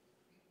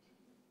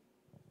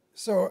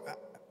 So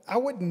I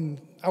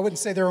wouldn't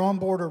say they're on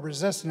board or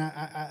resistant.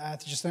 I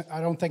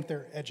don't think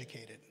they're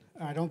educated.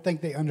 I don't think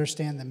they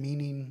understand the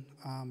meaning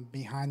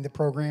behind the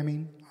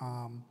programming.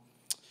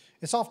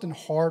 It's often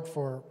hard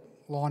for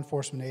law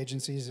enforcement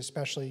agencies,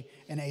 especially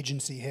an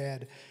agency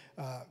head,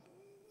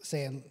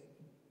 saying,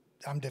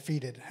 I'm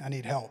defeated, I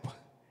need help,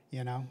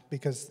 you know,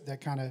 because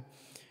that kind of,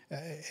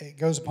 it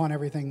goes upon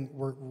everything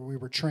we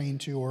were trained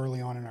to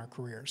early on in our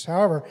careers.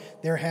 However,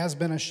 there has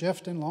been a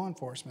shift in law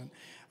enforcement.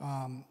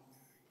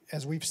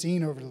 As we've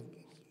seen over the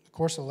Of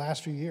course, the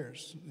last few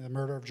years, the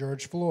murder of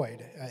George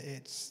Floyd,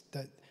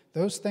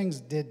 those things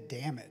did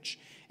damage.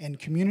 And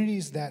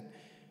communities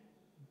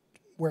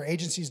where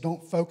agencies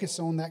don't focus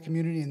on that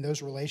community and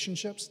those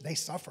relationships, they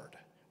suffered.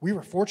 We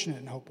were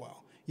fortunate in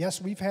Hopewell.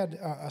 Yes, we've had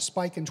a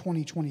spike in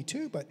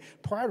 2022, but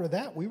prior to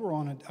that, we were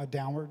on a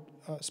downward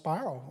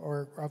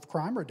spiral of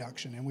crime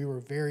reduction, and we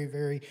were very,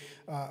 very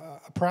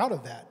proud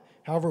of that.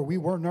 However, we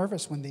were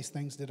nervous when these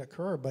things did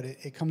occur, but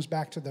it comes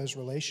back to those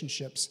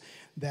relationships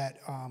that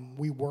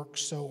we work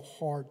so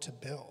hard to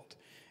build.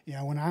 You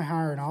know, when I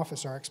hire an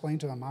officer, I explain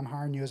to them, I'm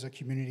hiring you as a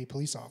community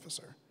police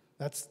officer.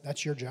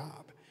 That's your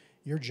job.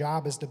 Your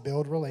job is to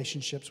build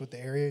relationships with the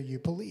area you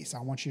police.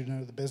 I want you to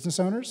know the business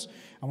owners.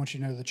 I want you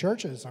to know the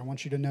churches. I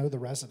want you to know the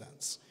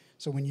residents.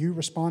 So when you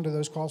respond to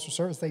those calls for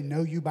service, they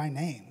know you by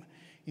name.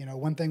 You know,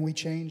 one thing we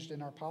changed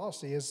in our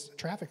policy is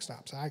traffic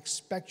stops. I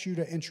expect you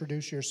to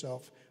introduce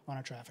yourself on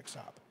a traffic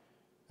stop.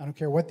 I don't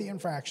care what the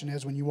infraction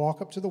is. When you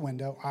walk up to the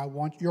window,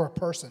 you're a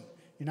person.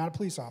 You're not a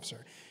police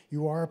officer.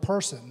 You are a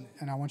person,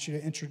 and I want you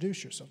to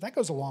introduce yourself. That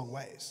goes a long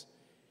ways.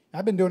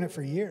 I've been doing it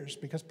for years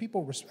because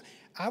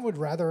I would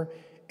rather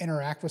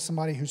interact with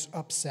somebody who's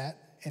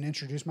upset and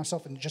introduce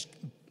myself and just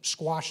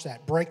squash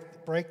that, break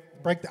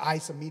the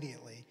ice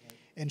immediately,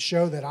 and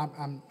show that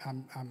I'm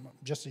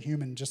just a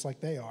human just like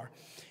they are,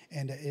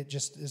 and it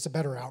just is a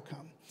better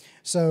outcome.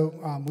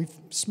 So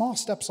small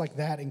steps like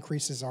that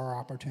increases our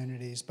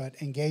opportunities,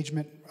 but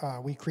engagement,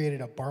 we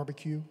created a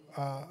barbecue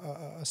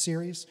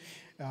series,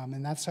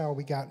 and that's how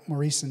we got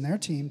Maurice and their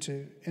team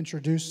to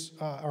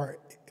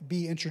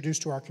be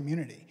introduced to our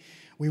community.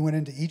 We went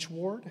into each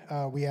ward.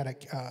 We had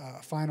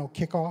a final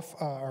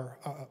kickoff, or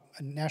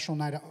a national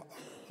night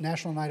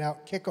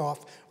out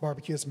kickoff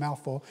barbecue. It's a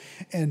mouthful,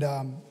 and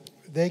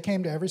they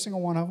came to every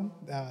single one of them.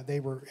 They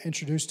were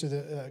introduced to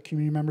the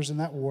community members in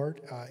that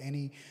ward.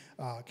 Any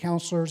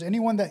counselors,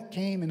 anyone that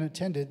came and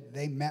attended,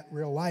 they met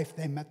real life.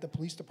 They met the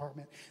police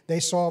department. They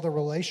saw the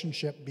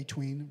relationship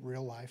between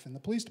real life and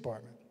the police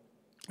department,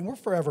 and we're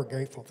forever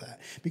grateful for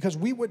that, because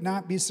we would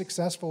not be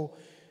successful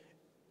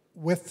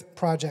with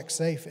Project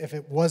Safe if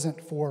it wasn't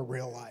for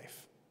real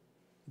life.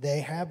 They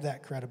have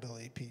that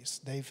credibility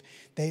piece.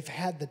 They've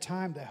had the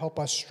time to help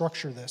us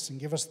structure this and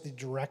give us the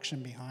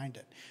direction behind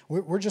it.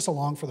 We're just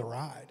along for the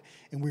ride,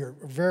 and we are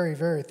very,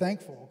 very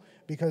thankful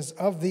because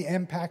of the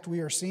impact we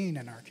are seeing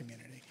in our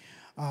community.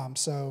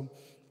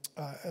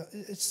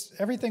 It's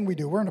everything we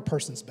do. We're in a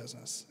person's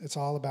business. It's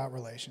all about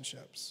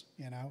relationships.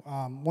 You know,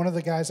 one of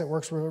the guys that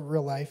works for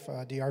Real Life,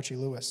 D. Archie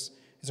Lewis,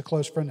 is a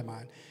close friend of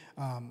mine.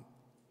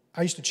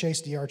 I used to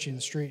chase D. Archie in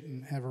the street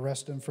and have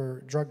arrested him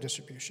for drug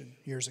distribution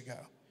years ago.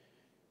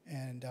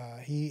 And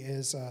he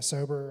is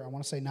sober, I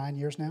want to say 9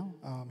 years now.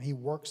 He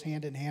works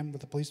hand in hand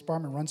with the police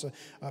department, runs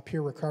a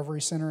peer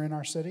recovery center in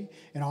our city,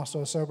 and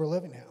also a sober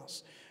living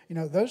house. You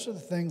know, those are the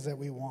things that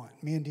we want.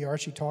 Me and D.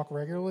 Archie talk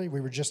regularly.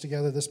 We were just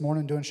together this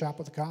morning doing Shop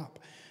with a Cop,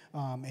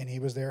 and he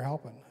was there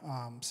helping.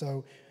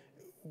 So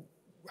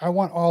I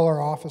want all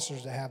our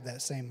officers to have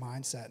that same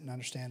mindset and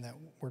understand that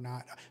we're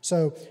not.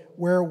 So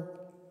where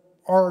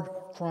our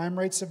crime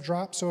rates have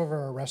dropped, so have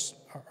our arrests.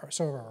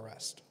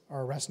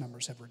 Our arrest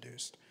numbers have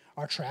reduced.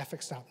 Our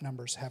traffic stop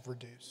numbers have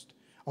reduced.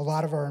 A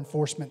lot of our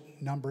enforcement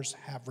numbers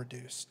have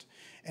reduced.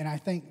 And I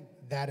think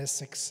that is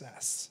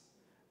success.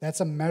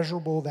 That's a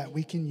measurable that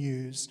we can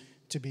use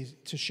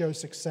to show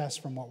success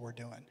from what we're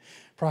doing.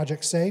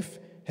 Project Safe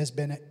has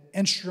been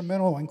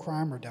instrumental in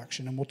crime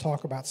reduction, and we'll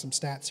talk about some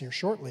stats here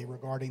shortly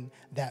regarding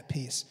that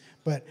piece.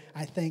 But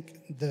I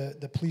think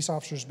the police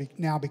officers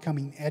now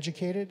becoming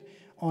educated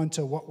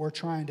onto what we're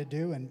trying to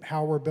do and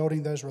how we're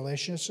building those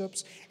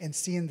relationships and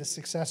seeing the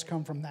success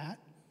come from that,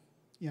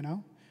 you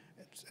know,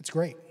 it's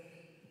great.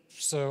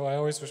 So I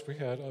always wish we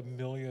had 1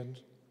 million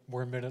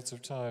more minutes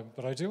of time,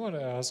 but I do want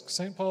to ask,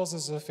 St. Paul's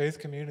is a faith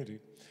community,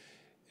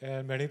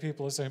 and many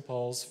people at St.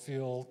 Paul's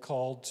feel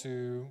called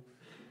to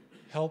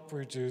help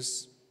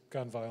reduce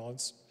gun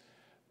violence.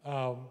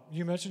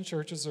 You mentioned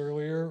churches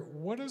earlier.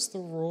 What is the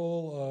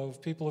role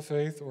of people of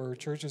faith or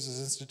churches as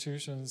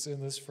institutions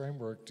in this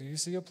framework? Do you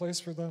see a place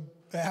for them?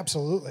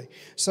 Absolutely.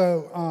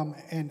 So,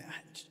 and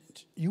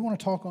you want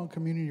to talk on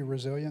community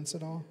resilience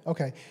at all?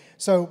 Okay.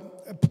 So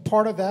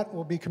part of that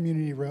will be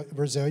community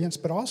resilience,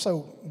 but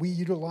also we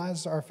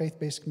utilize our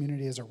faith-based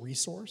community as a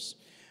resource.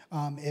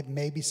 It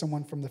may be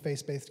someone from the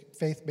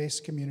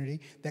faith-based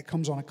community that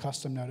comes on a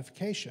custom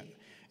notification.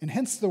 And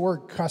hence the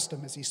word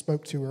custom, as he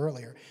spoke to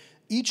earlier.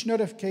 Each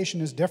notification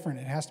is different.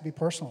 It has to be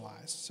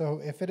personalized. So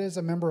if it is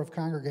a member of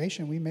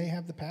congregation, we may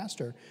have the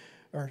pastor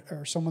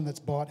or someone that's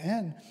bought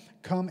in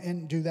come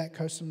and do that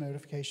custom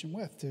notification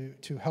with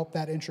to help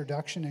that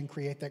introduction and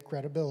create that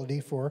credibility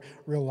for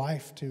Real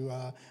Life to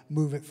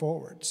move it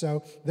forward.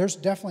 So there's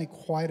definitely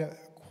quite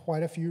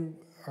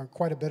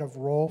a bit of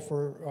role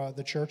for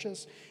the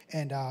churches,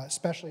 and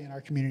especially in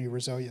our community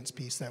resilience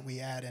piece that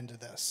we add into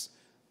this.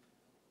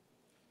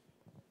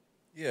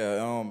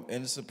 Yeah,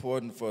 and it's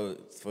important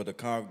for the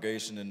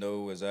congregation to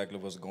know exactly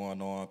what's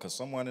going on, because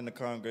someone in the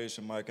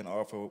congregation might can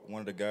offer one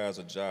of the guys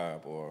a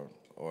job or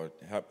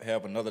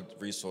have another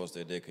resource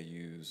that they could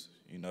use.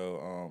 You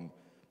know,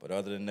 But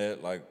other than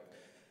that, like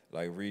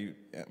Reed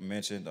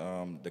mentioned,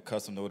 the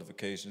custom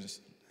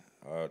notifications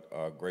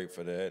are great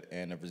for that,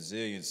 and the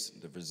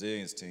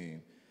resilience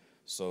team.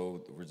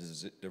 So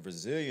the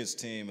resilience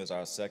team is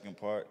our second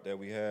part that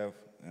we have,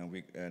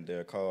 and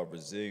they're called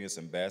resilience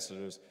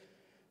ambassadors.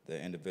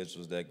 They're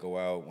individuals that go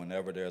out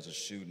whenever there's a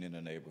shooting in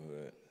the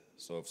neighborhood.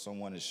 So if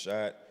someone is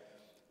shot,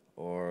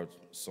 or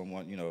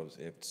someone,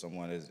 if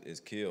someone is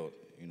killed,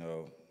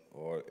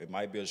 or it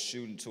might be a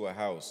shooting to a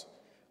house,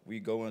 we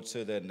go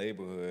into that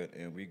neighborhood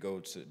and we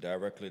go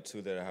directly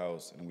to their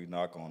house and we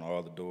knock on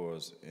all the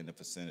doors in the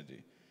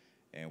vicinity.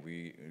 And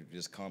we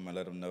just come and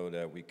let them know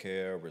that we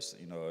care.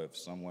 If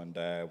someone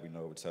died, we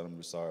tell them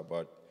we're sorry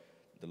about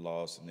the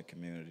loss in the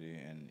community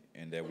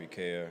and that we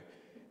care.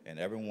 And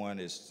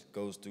everyone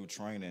goes through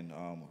training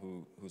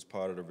who's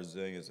part of the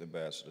Resilience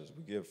Ambassadors.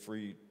 We give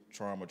free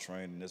trauma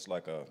training. It's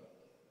like a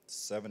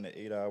 7 to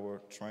 8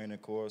 hour training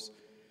course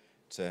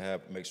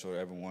to make sure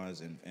everyone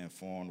is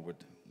informed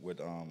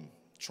with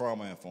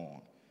trauma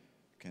informed,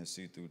 can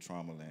see through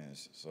trauma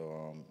lens.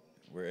 So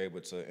we're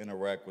able to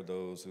interact with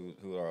those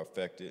who are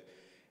affected,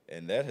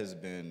 and that has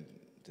been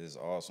just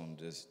awesome.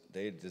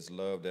 They just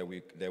love that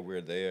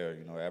we're there.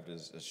 After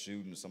a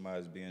shooting,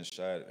 somebody's being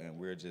shot, and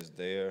we're just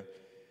there.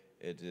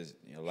 It just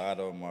a lot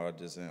of them are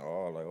just in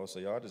awe, like, oh, so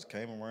y'all just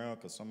came around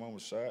because someone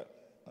was shot?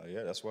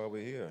 Yeah, that's why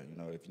we're here.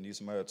 If you need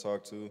somebody to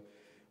talk to,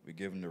 we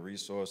give them the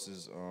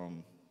resources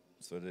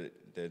so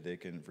that they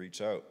can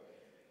reach out.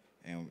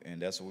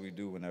 And that's what we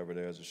do whenever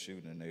there's a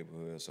shooting in the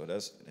neighborhood. So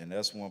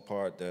that's one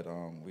part that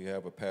we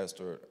have a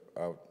pastor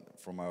out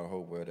from our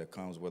Hopewell that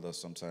comes with us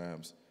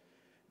sometimes.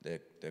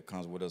 That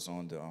comes with us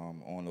on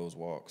those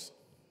walks.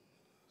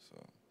 So.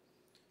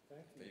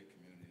 Thank you.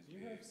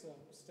 You have some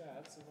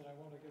stats, and then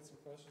I want to get some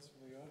questions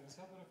from the audience.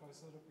 How about if I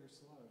set up your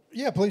slide?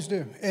 Yeah, please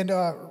do. And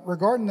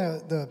regarding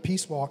the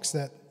peace walks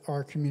that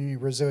our community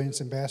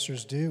resilience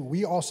ambassadors do,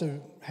 we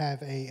also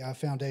have a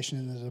foundation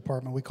in the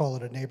department. We call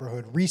it a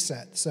neighborhood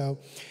reset. So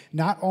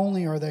not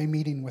only are they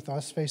meeting with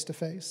us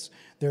face-to-face,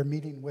 they're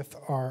meeting with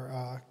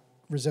our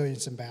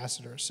resilience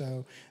ambassadors.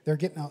 So they're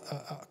getting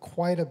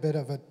quite a bit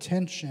of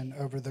attention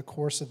over the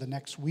course of the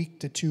next week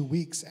to 2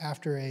 weeks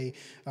after a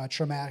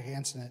traumatic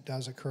incident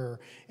does occur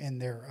in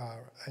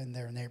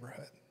their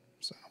neighborhood.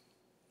 So,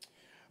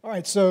 all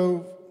right,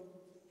 so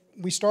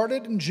we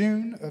started in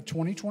June of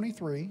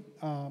 2023,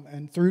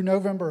 and through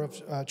November of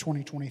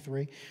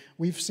 2023,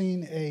 we've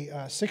seen a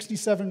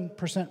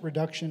 67%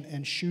 reduction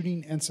in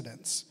shooting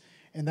incidents,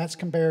 and that's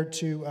compared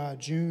to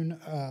June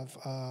of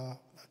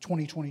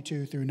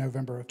 2022 through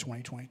November of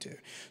 2022.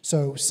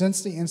 So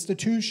since the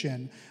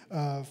institution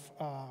of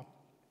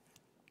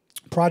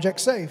Project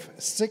Safe,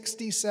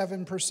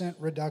 67%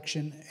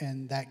 reduction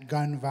in that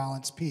gun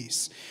violence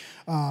piece.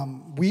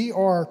 We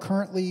are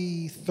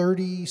currently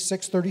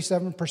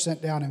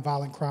 37% down in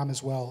violent crime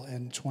as well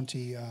in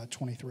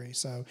 2023.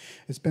 So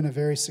it's been a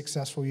very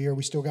successful year.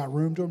 We still got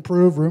room to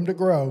improve, room to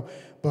grow,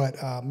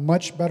 but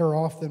much better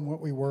off than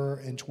what we were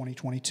in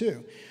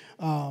 2022.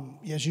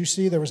 As you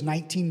see, there was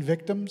 19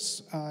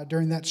 victims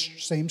during that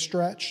same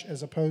stretch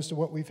as opposed to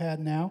what we've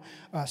had now.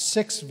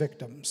 6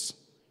 victims.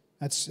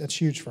 That's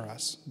huge for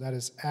us. That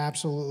is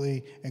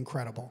absolutely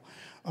incredible.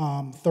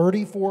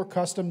 34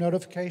 custom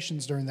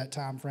notifications during that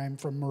time frame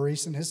from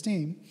Maurice and his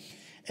team,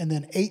 and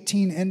then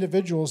 18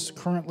 individuals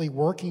currently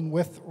working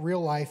with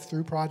Real Life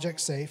through Project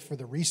Safe for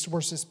the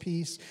resources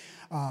piece,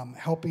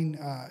 helping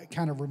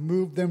kind of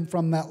remove them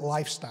from that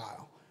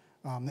lifestyle.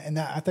 And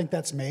I think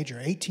that's major.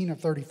 18 of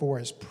 34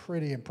 is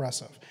pretty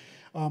impressive.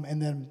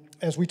 And then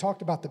as we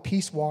talked about the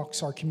peace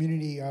walks, our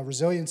community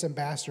resilience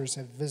ambassadors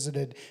have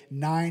visited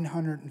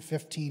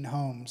 915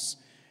 homes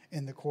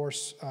in the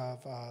course of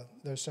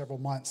those several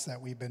months that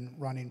we've been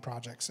running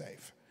Project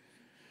Safe.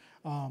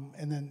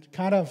 And then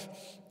kind of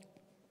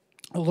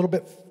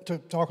to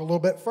talk a little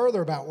bit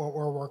further about what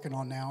we're working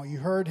on now. You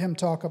heard him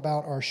talk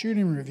about our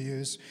shooting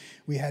reviews.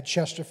 We had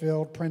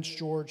Chesterfield, Prince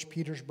George,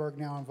 Petersburg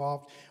now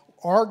involved.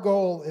 Our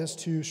goal is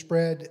to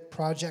spread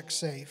Project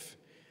Safe,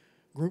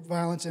 group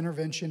violence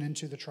intervention,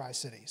 into the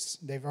Tri-Cities.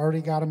 They've already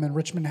got them in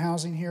Richmond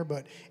housing here,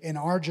 but in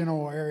our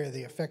general area,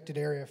 the affected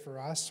area for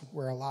us,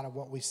 where a lot of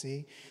what we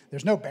see,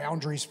 there's no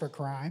boundaries for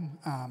crime.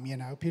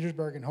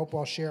 Petersburg and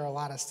Hopewell share a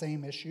lot of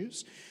same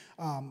issues.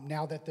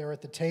 Now that they're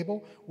at the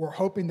table, we're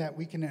hoping that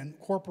we can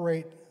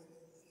incorporate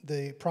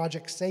the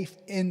Project Safe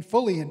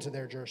fully into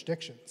their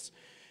jurisdictions.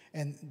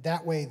 And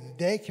that way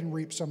they can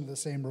reap some of the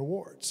same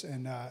rewards.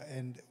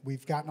 And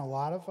we've gotten a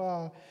lot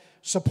of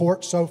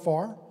support so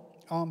far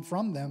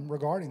from them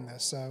regarding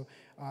this. So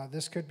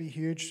this could be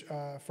huge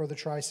for the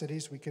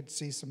Tri-Cities. We could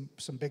see some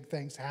big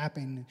things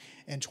happening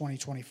in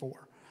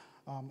 2024.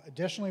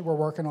 Additionally, we're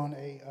working on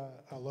a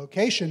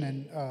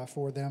location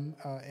for them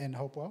in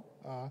Hopewell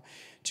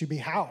to be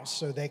housed,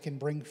 so they can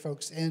bring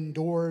folks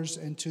indoors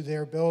into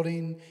their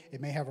building.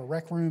 It may have a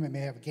rec room. It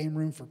may have a game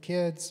room for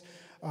kids.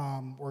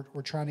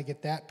 We're trying to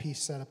get that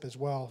piece set up as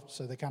well,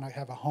 so they kind of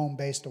have a home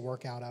base to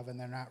work out of, and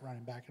they're not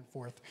running back and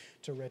forth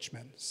to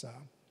Richmond. So,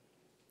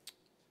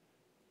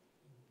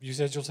 you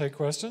said you'll take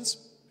questions?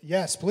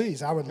 Yes,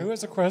 please. I would. Who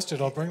has a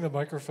question? I'll bring the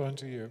microphone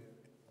to you.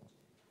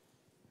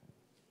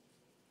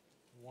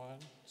 1,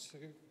 2.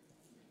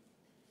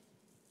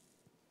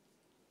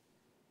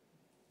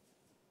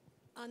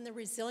 On the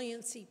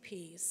resiliency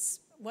piece,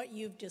 what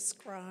you've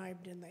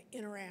described and the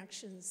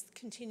interactions,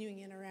 continuing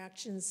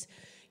interactions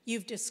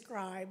you've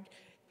described,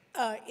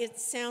 it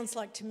sounds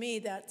like to me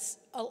that's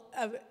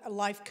a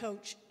life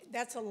coach,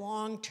 that's a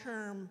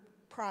long-term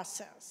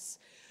process.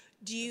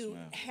 Do you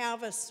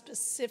have a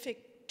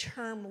specific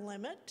term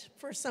limit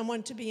for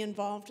someone to be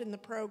involved in the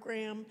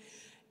program?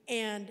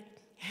 And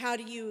how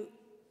do you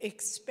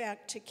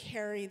expect to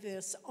carry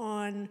this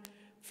on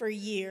for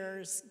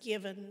years,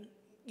 given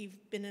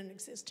you've been in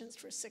existence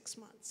for 6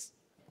 months?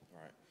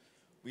 Right.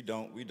 We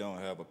don't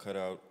have a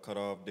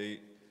cutoff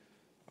date.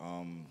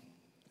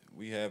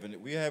 We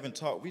haven't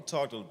talked. We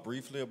talked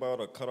briefly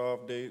about a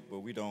cutoff date, but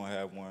we don't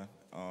have one.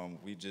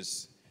 We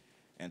just,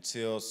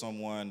 until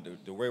someone,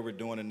 the way we're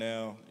doing it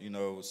now, you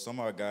know, some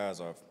of our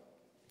guys are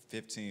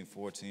 15,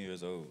 14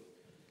 years old.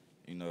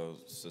 You know,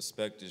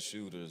 suspected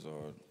shooters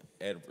or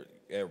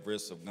at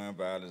risk of gun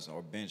violence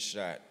or been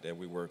shot that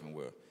we're working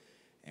with,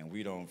 and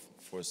we don't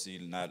foresee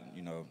not,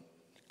 you know,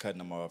 cutting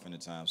them off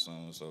anytime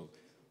soon. So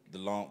the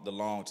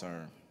long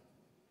term.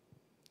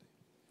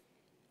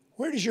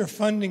 Where does your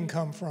funding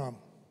come from?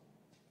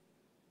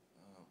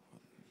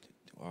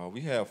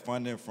 We have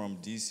funding from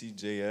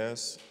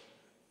DCJS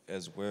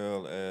as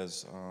well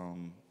as,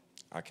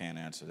 I can't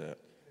answer that.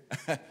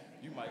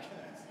 You might can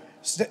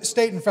answer that.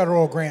 State and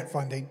federal grant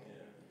funding.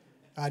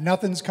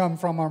 Nothing's come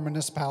from our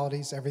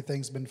municipalities.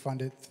 Everything's been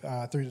funded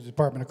through the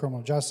Department of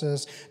Criminal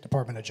Justice,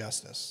 Department of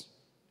Justice.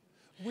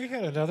 We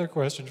had another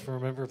question from a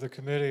member of the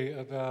committee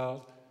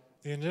about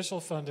the initial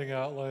funding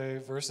outlay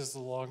versus the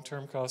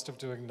long-term cost of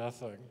doing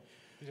nothing.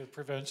 You know,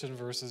 prevention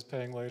versus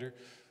paying later.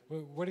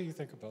 What do you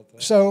think about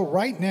that? So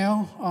right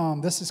now,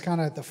 this is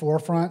kind of at the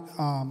forefront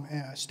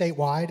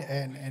statewide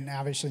and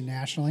obviously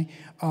nationally.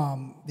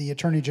 The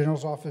Attorney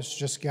General's office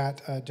just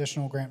got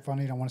additional grant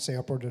funding. I want to say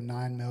upward of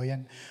 $9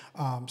 million.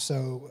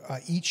 So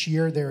each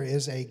year there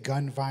is a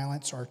gun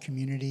violence or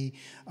community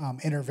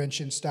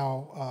intervention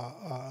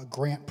style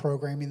grant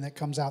programming that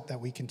comes out that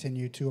we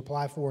continue to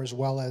apply for, as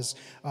well as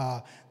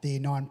from the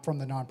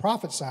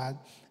nonprofit side.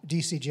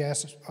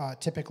 DCJS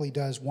typically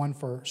does one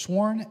for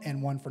sworn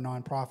and one for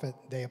nonprofit.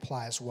 They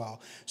apply as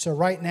well. So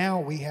right now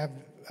we have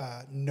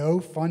no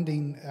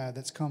funding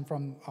that's come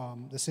from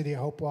the city of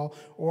Hopewell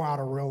or out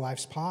of Real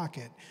Life's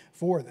pocket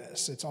for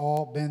this. It's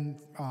all been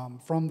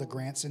from the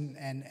grants,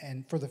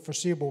 and for the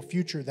foreseeable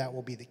future that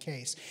will be the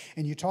case.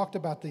 And you talked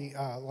about the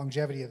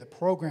longevity of the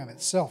program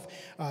itself.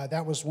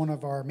 That was one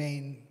of our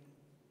main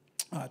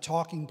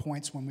talking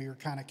points when we were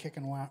kind of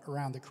kicking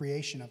around the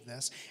creation of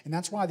this. And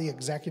that's why the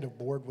executive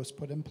board was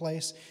put in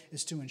place,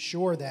 is to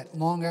ensure that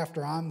long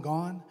after I'm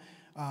gone,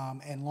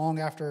 and long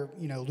after,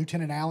 you know,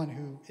 Lieutenant Allen,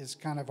 who is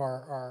kind of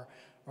our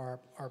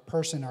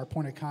person, our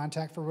point of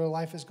contact for Real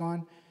Life, is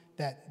gone,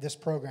 that this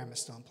program is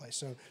still in place.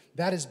 So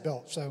that is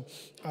built. So,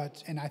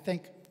 and I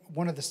think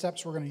one of the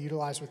steps we're going to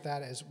utilize with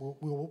that is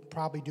we'll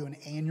probably do an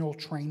annual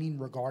training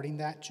regarding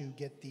that to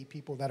get the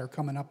people that are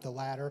coming up the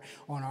ladder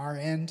on our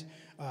end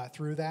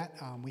through that.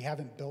 We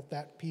haven't built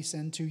that piece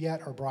into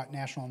yet or brought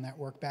National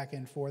Network back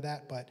in for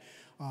that, but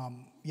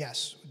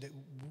yes,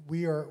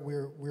 we're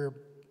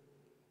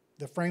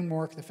the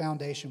framework, the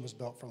foundation was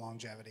built for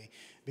longevity,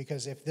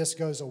 because if this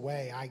goes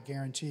away, I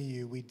guarantee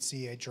you we'd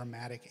see a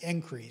dramatic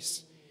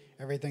increase.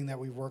 Everything that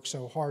we worked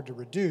so hard to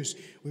reduce,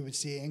 we would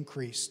see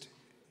increased.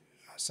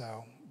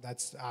 So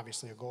that's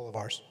obviously a goal of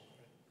ours.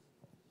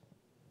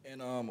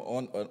 And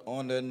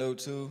on that note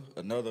too,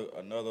 another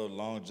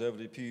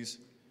longevity piece.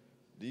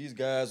 These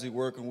guys we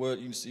working with,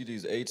 you can see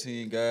these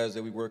 18 guys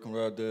that we working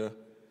with out there.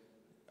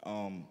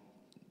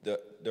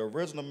 The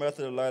original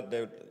method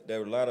that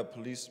a lot of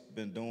police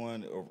been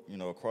doing, you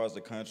know, across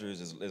the country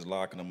is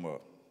locking them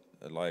up.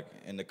 Like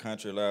in the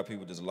country, a lot of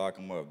people just lock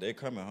them up. They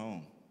coming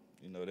home.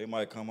 You know, they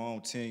might come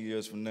home 10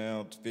 years from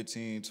now,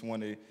 15,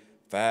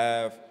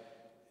 25,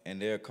 and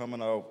they're coming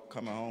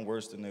home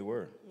worse than they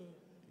were.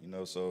 You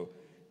know, so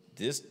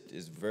this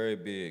is very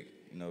big.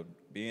 You know,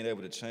 being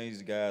able to change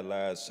the guys'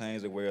 lives,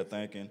 change their way of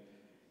thinking,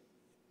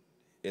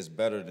 is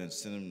better than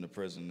sending them to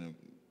prison and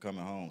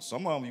coming home.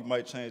 Some of them, you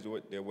might change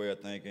their way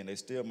of thinking. They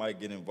still might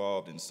get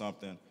involved in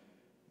something,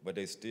 but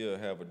they still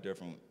have a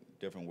different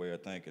way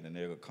of thinking, and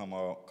they'll come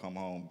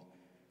home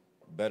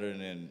better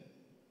than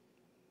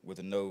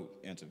with no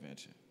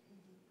intervention.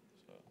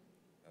 So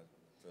I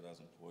feel that's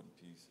an important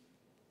piece.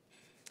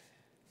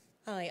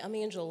 Hi, I'm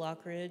Angela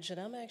Lockridge, and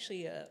I'm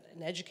actually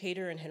an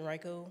educator in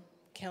Henrico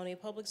County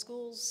Public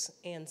Schools.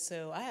 And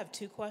so I have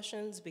two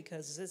questions,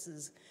 because this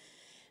is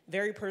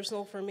very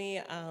personal for me.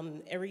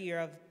 Every year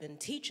I've been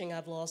teaching,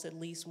 I've lost at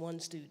least one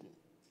student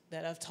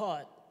that I've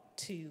taught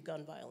to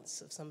gun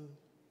violence of some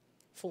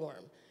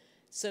form.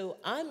 So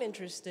I'm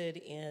interested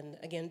in,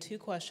 again, two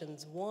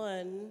questions.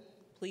 One,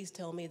 please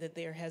tell me that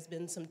there has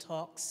been some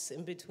talks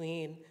in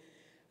between,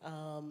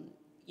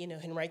 you know,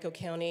 Henrico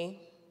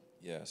County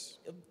Yes.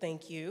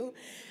 Thank you.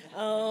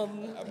 I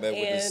met with the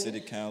and-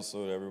 city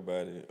council,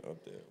 everybody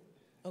up there.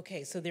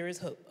 Okay, so there is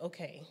hope.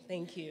 Okay,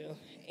 thank you.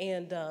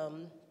 And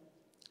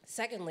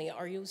secondly,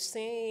 are you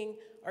seeing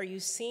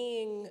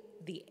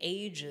the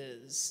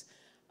ages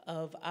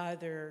of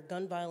either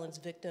gun violence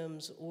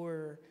victims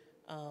or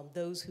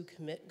those who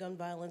commit gun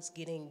violence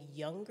getting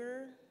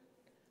younger,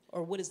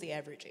 or what is the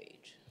average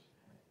age?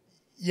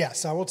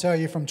 Yes, I will tell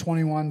you from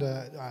 21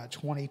 to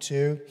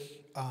 22,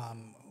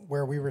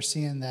 where we were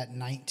seeing that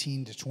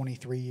 19 to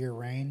 23 year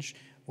range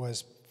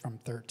was from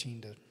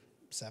 13 to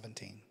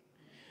 17.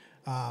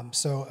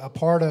 So a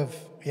part of,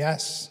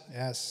 yes,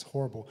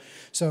 horrible.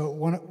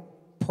 So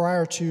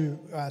prior to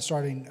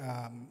starting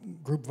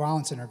group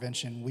violence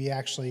intervention, we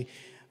actually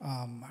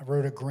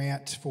wrote a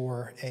grant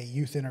for a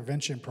youth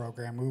intervention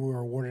program. We were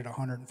awarded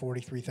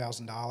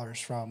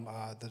 $143,000 from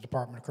the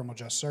Department of Criminal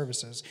Justice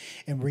Services,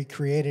 and we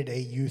created a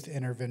youth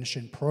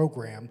intervention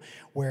program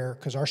where,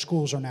 because our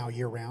schools are now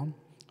year-round,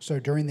 so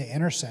during the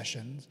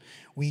intersessions,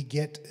 we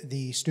get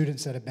the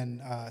students that have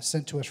been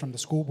sent to us from the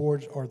school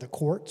boards or the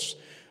courts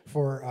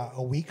for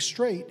a week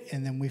straight,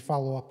 and then we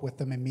follow up with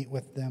them and meet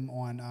with them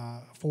on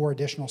 4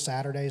 additional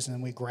Saturdays, and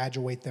then we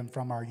graduate them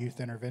from our youth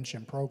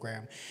intervention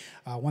program.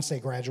 Once they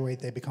graduate,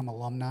 they become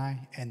alumni,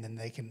 and then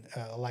they can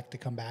elect to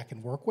come back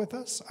and work with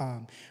us.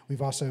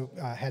 We've also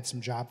had some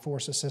job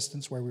force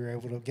assistance where we were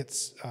able to get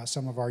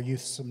some of our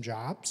youth some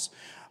jobs,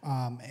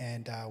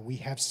 and we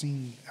have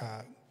seen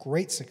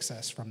great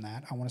success from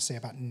that. I want to say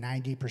about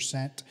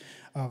 90%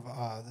 of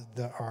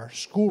our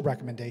school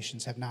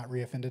recommendations have not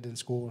reoffended in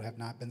school, have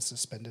not been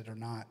suspended or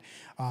not.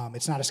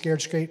 It's not a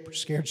scared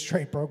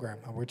straight program.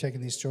 We're taking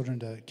these children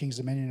to Kings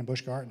Dominion and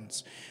Busch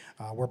Gardens.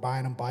 We're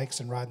buying them bikes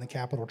and riding the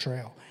Capitol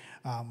Trail.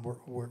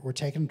 We're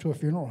taking them to a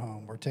funeral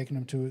home. We're taking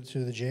them to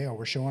the jail.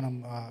 We're showing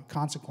them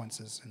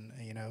consequences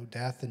and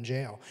death and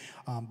jail.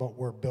 But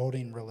we're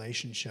building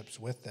relationships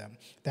with them.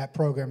 That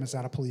program is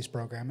not a police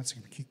program. It's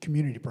a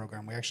community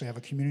program. We actually have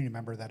a community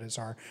member that is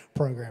our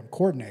program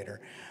coordinator.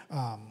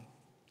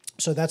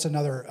 So that's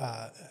another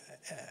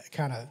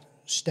kind of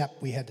step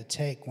we had to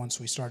take once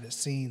we started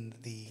seeing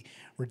the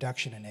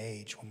reduction in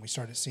age, when we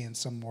started seeing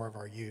some more of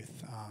our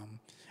youth.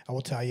 I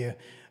will tell you,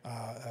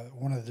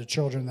 one of the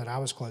children that I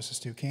was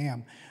closest to,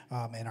 Cam,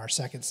 in our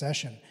second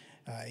session,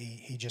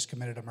 he just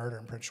committed a murder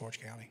in Prince George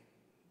County.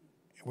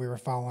 We were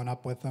following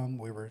up with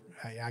him.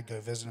 I'd go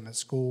visit him at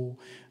school.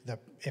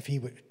 If he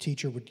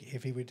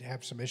would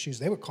have some issues,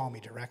 they would call me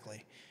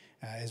directly.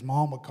 His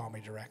mom would call me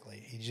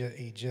directly.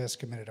 He just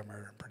committed a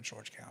murder in Prince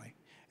George County,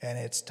 and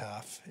it's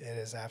tough. It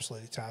is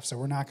absolutely tough. So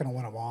we're not going to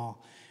win them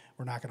all.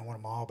 We're not going to win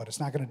them all, but it's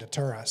not going to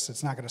deter us.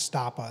 It's not going to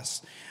stop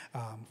us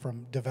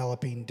from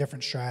developing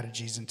different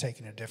strategies and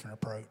taking a different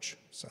approach.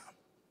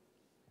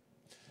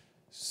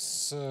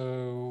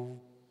 So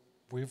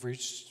we've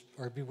reached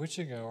our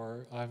bewitching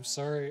hour. I'm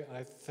sorry.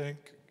 I think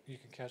you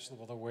can catch them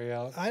on the way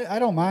out. I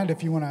don't mind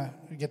if you want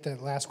to get the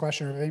last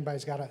question, or if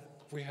anybody's got a...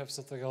 We have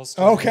something else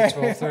Okay. at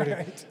 12:30.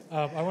 Right.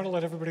 I want to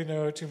let everybody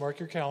know to mark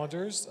your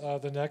calendars.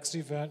 The next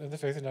event in the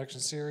Faith in Action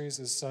series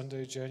is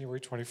Sunday,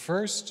 January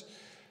 21st.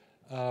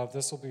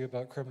 This will be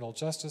about criminal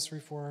justice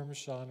reform.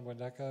 Sean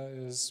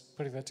Wineka is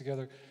putting that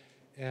together.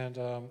 And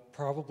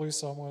probably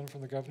someone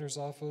from the governor's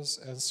office,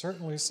 and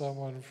certainly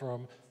someone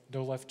from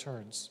No Left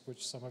Turns,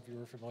 which some of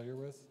you are familiar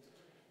with.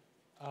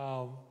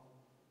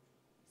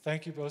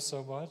 Thank you both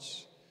so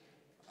much.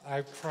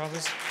 I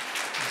promise...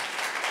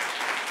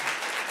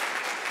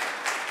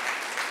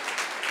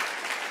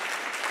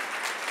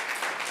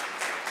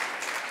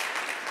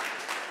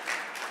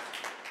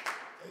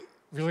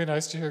 Really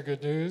nice to hear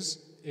good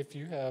news. If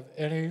you have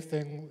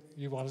anything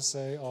you want to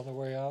say on the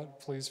way out,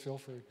 please feel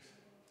free.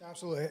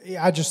 Absolutely.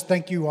 Yeah, I just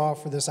thank you all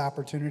for this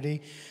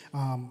opportunity.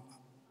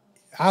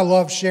 I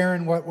love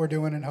sharing what we're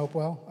doing in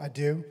Hopewell. I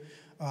do.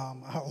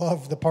 I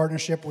love the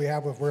partnership we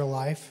have with Real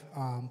Life.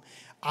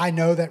 I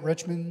know that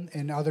Richmond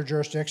and other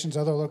jurisdictions,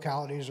 other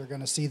localities are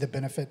going to see the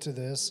benefit to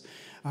this.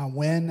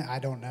 When, I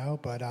don't know,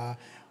 but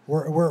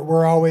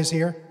we're always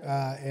here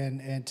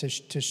and to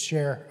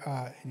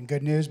share in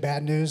good news,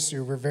 bad news.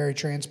 We're very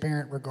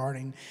transparent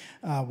regarding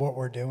what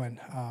we're doing.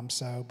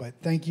 But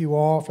thank you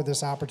all for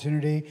this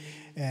opportunity,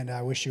 and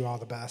I wish you all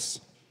the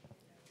best.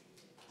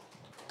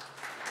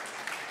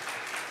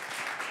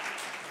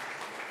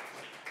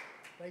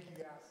 Thank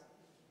you, guys.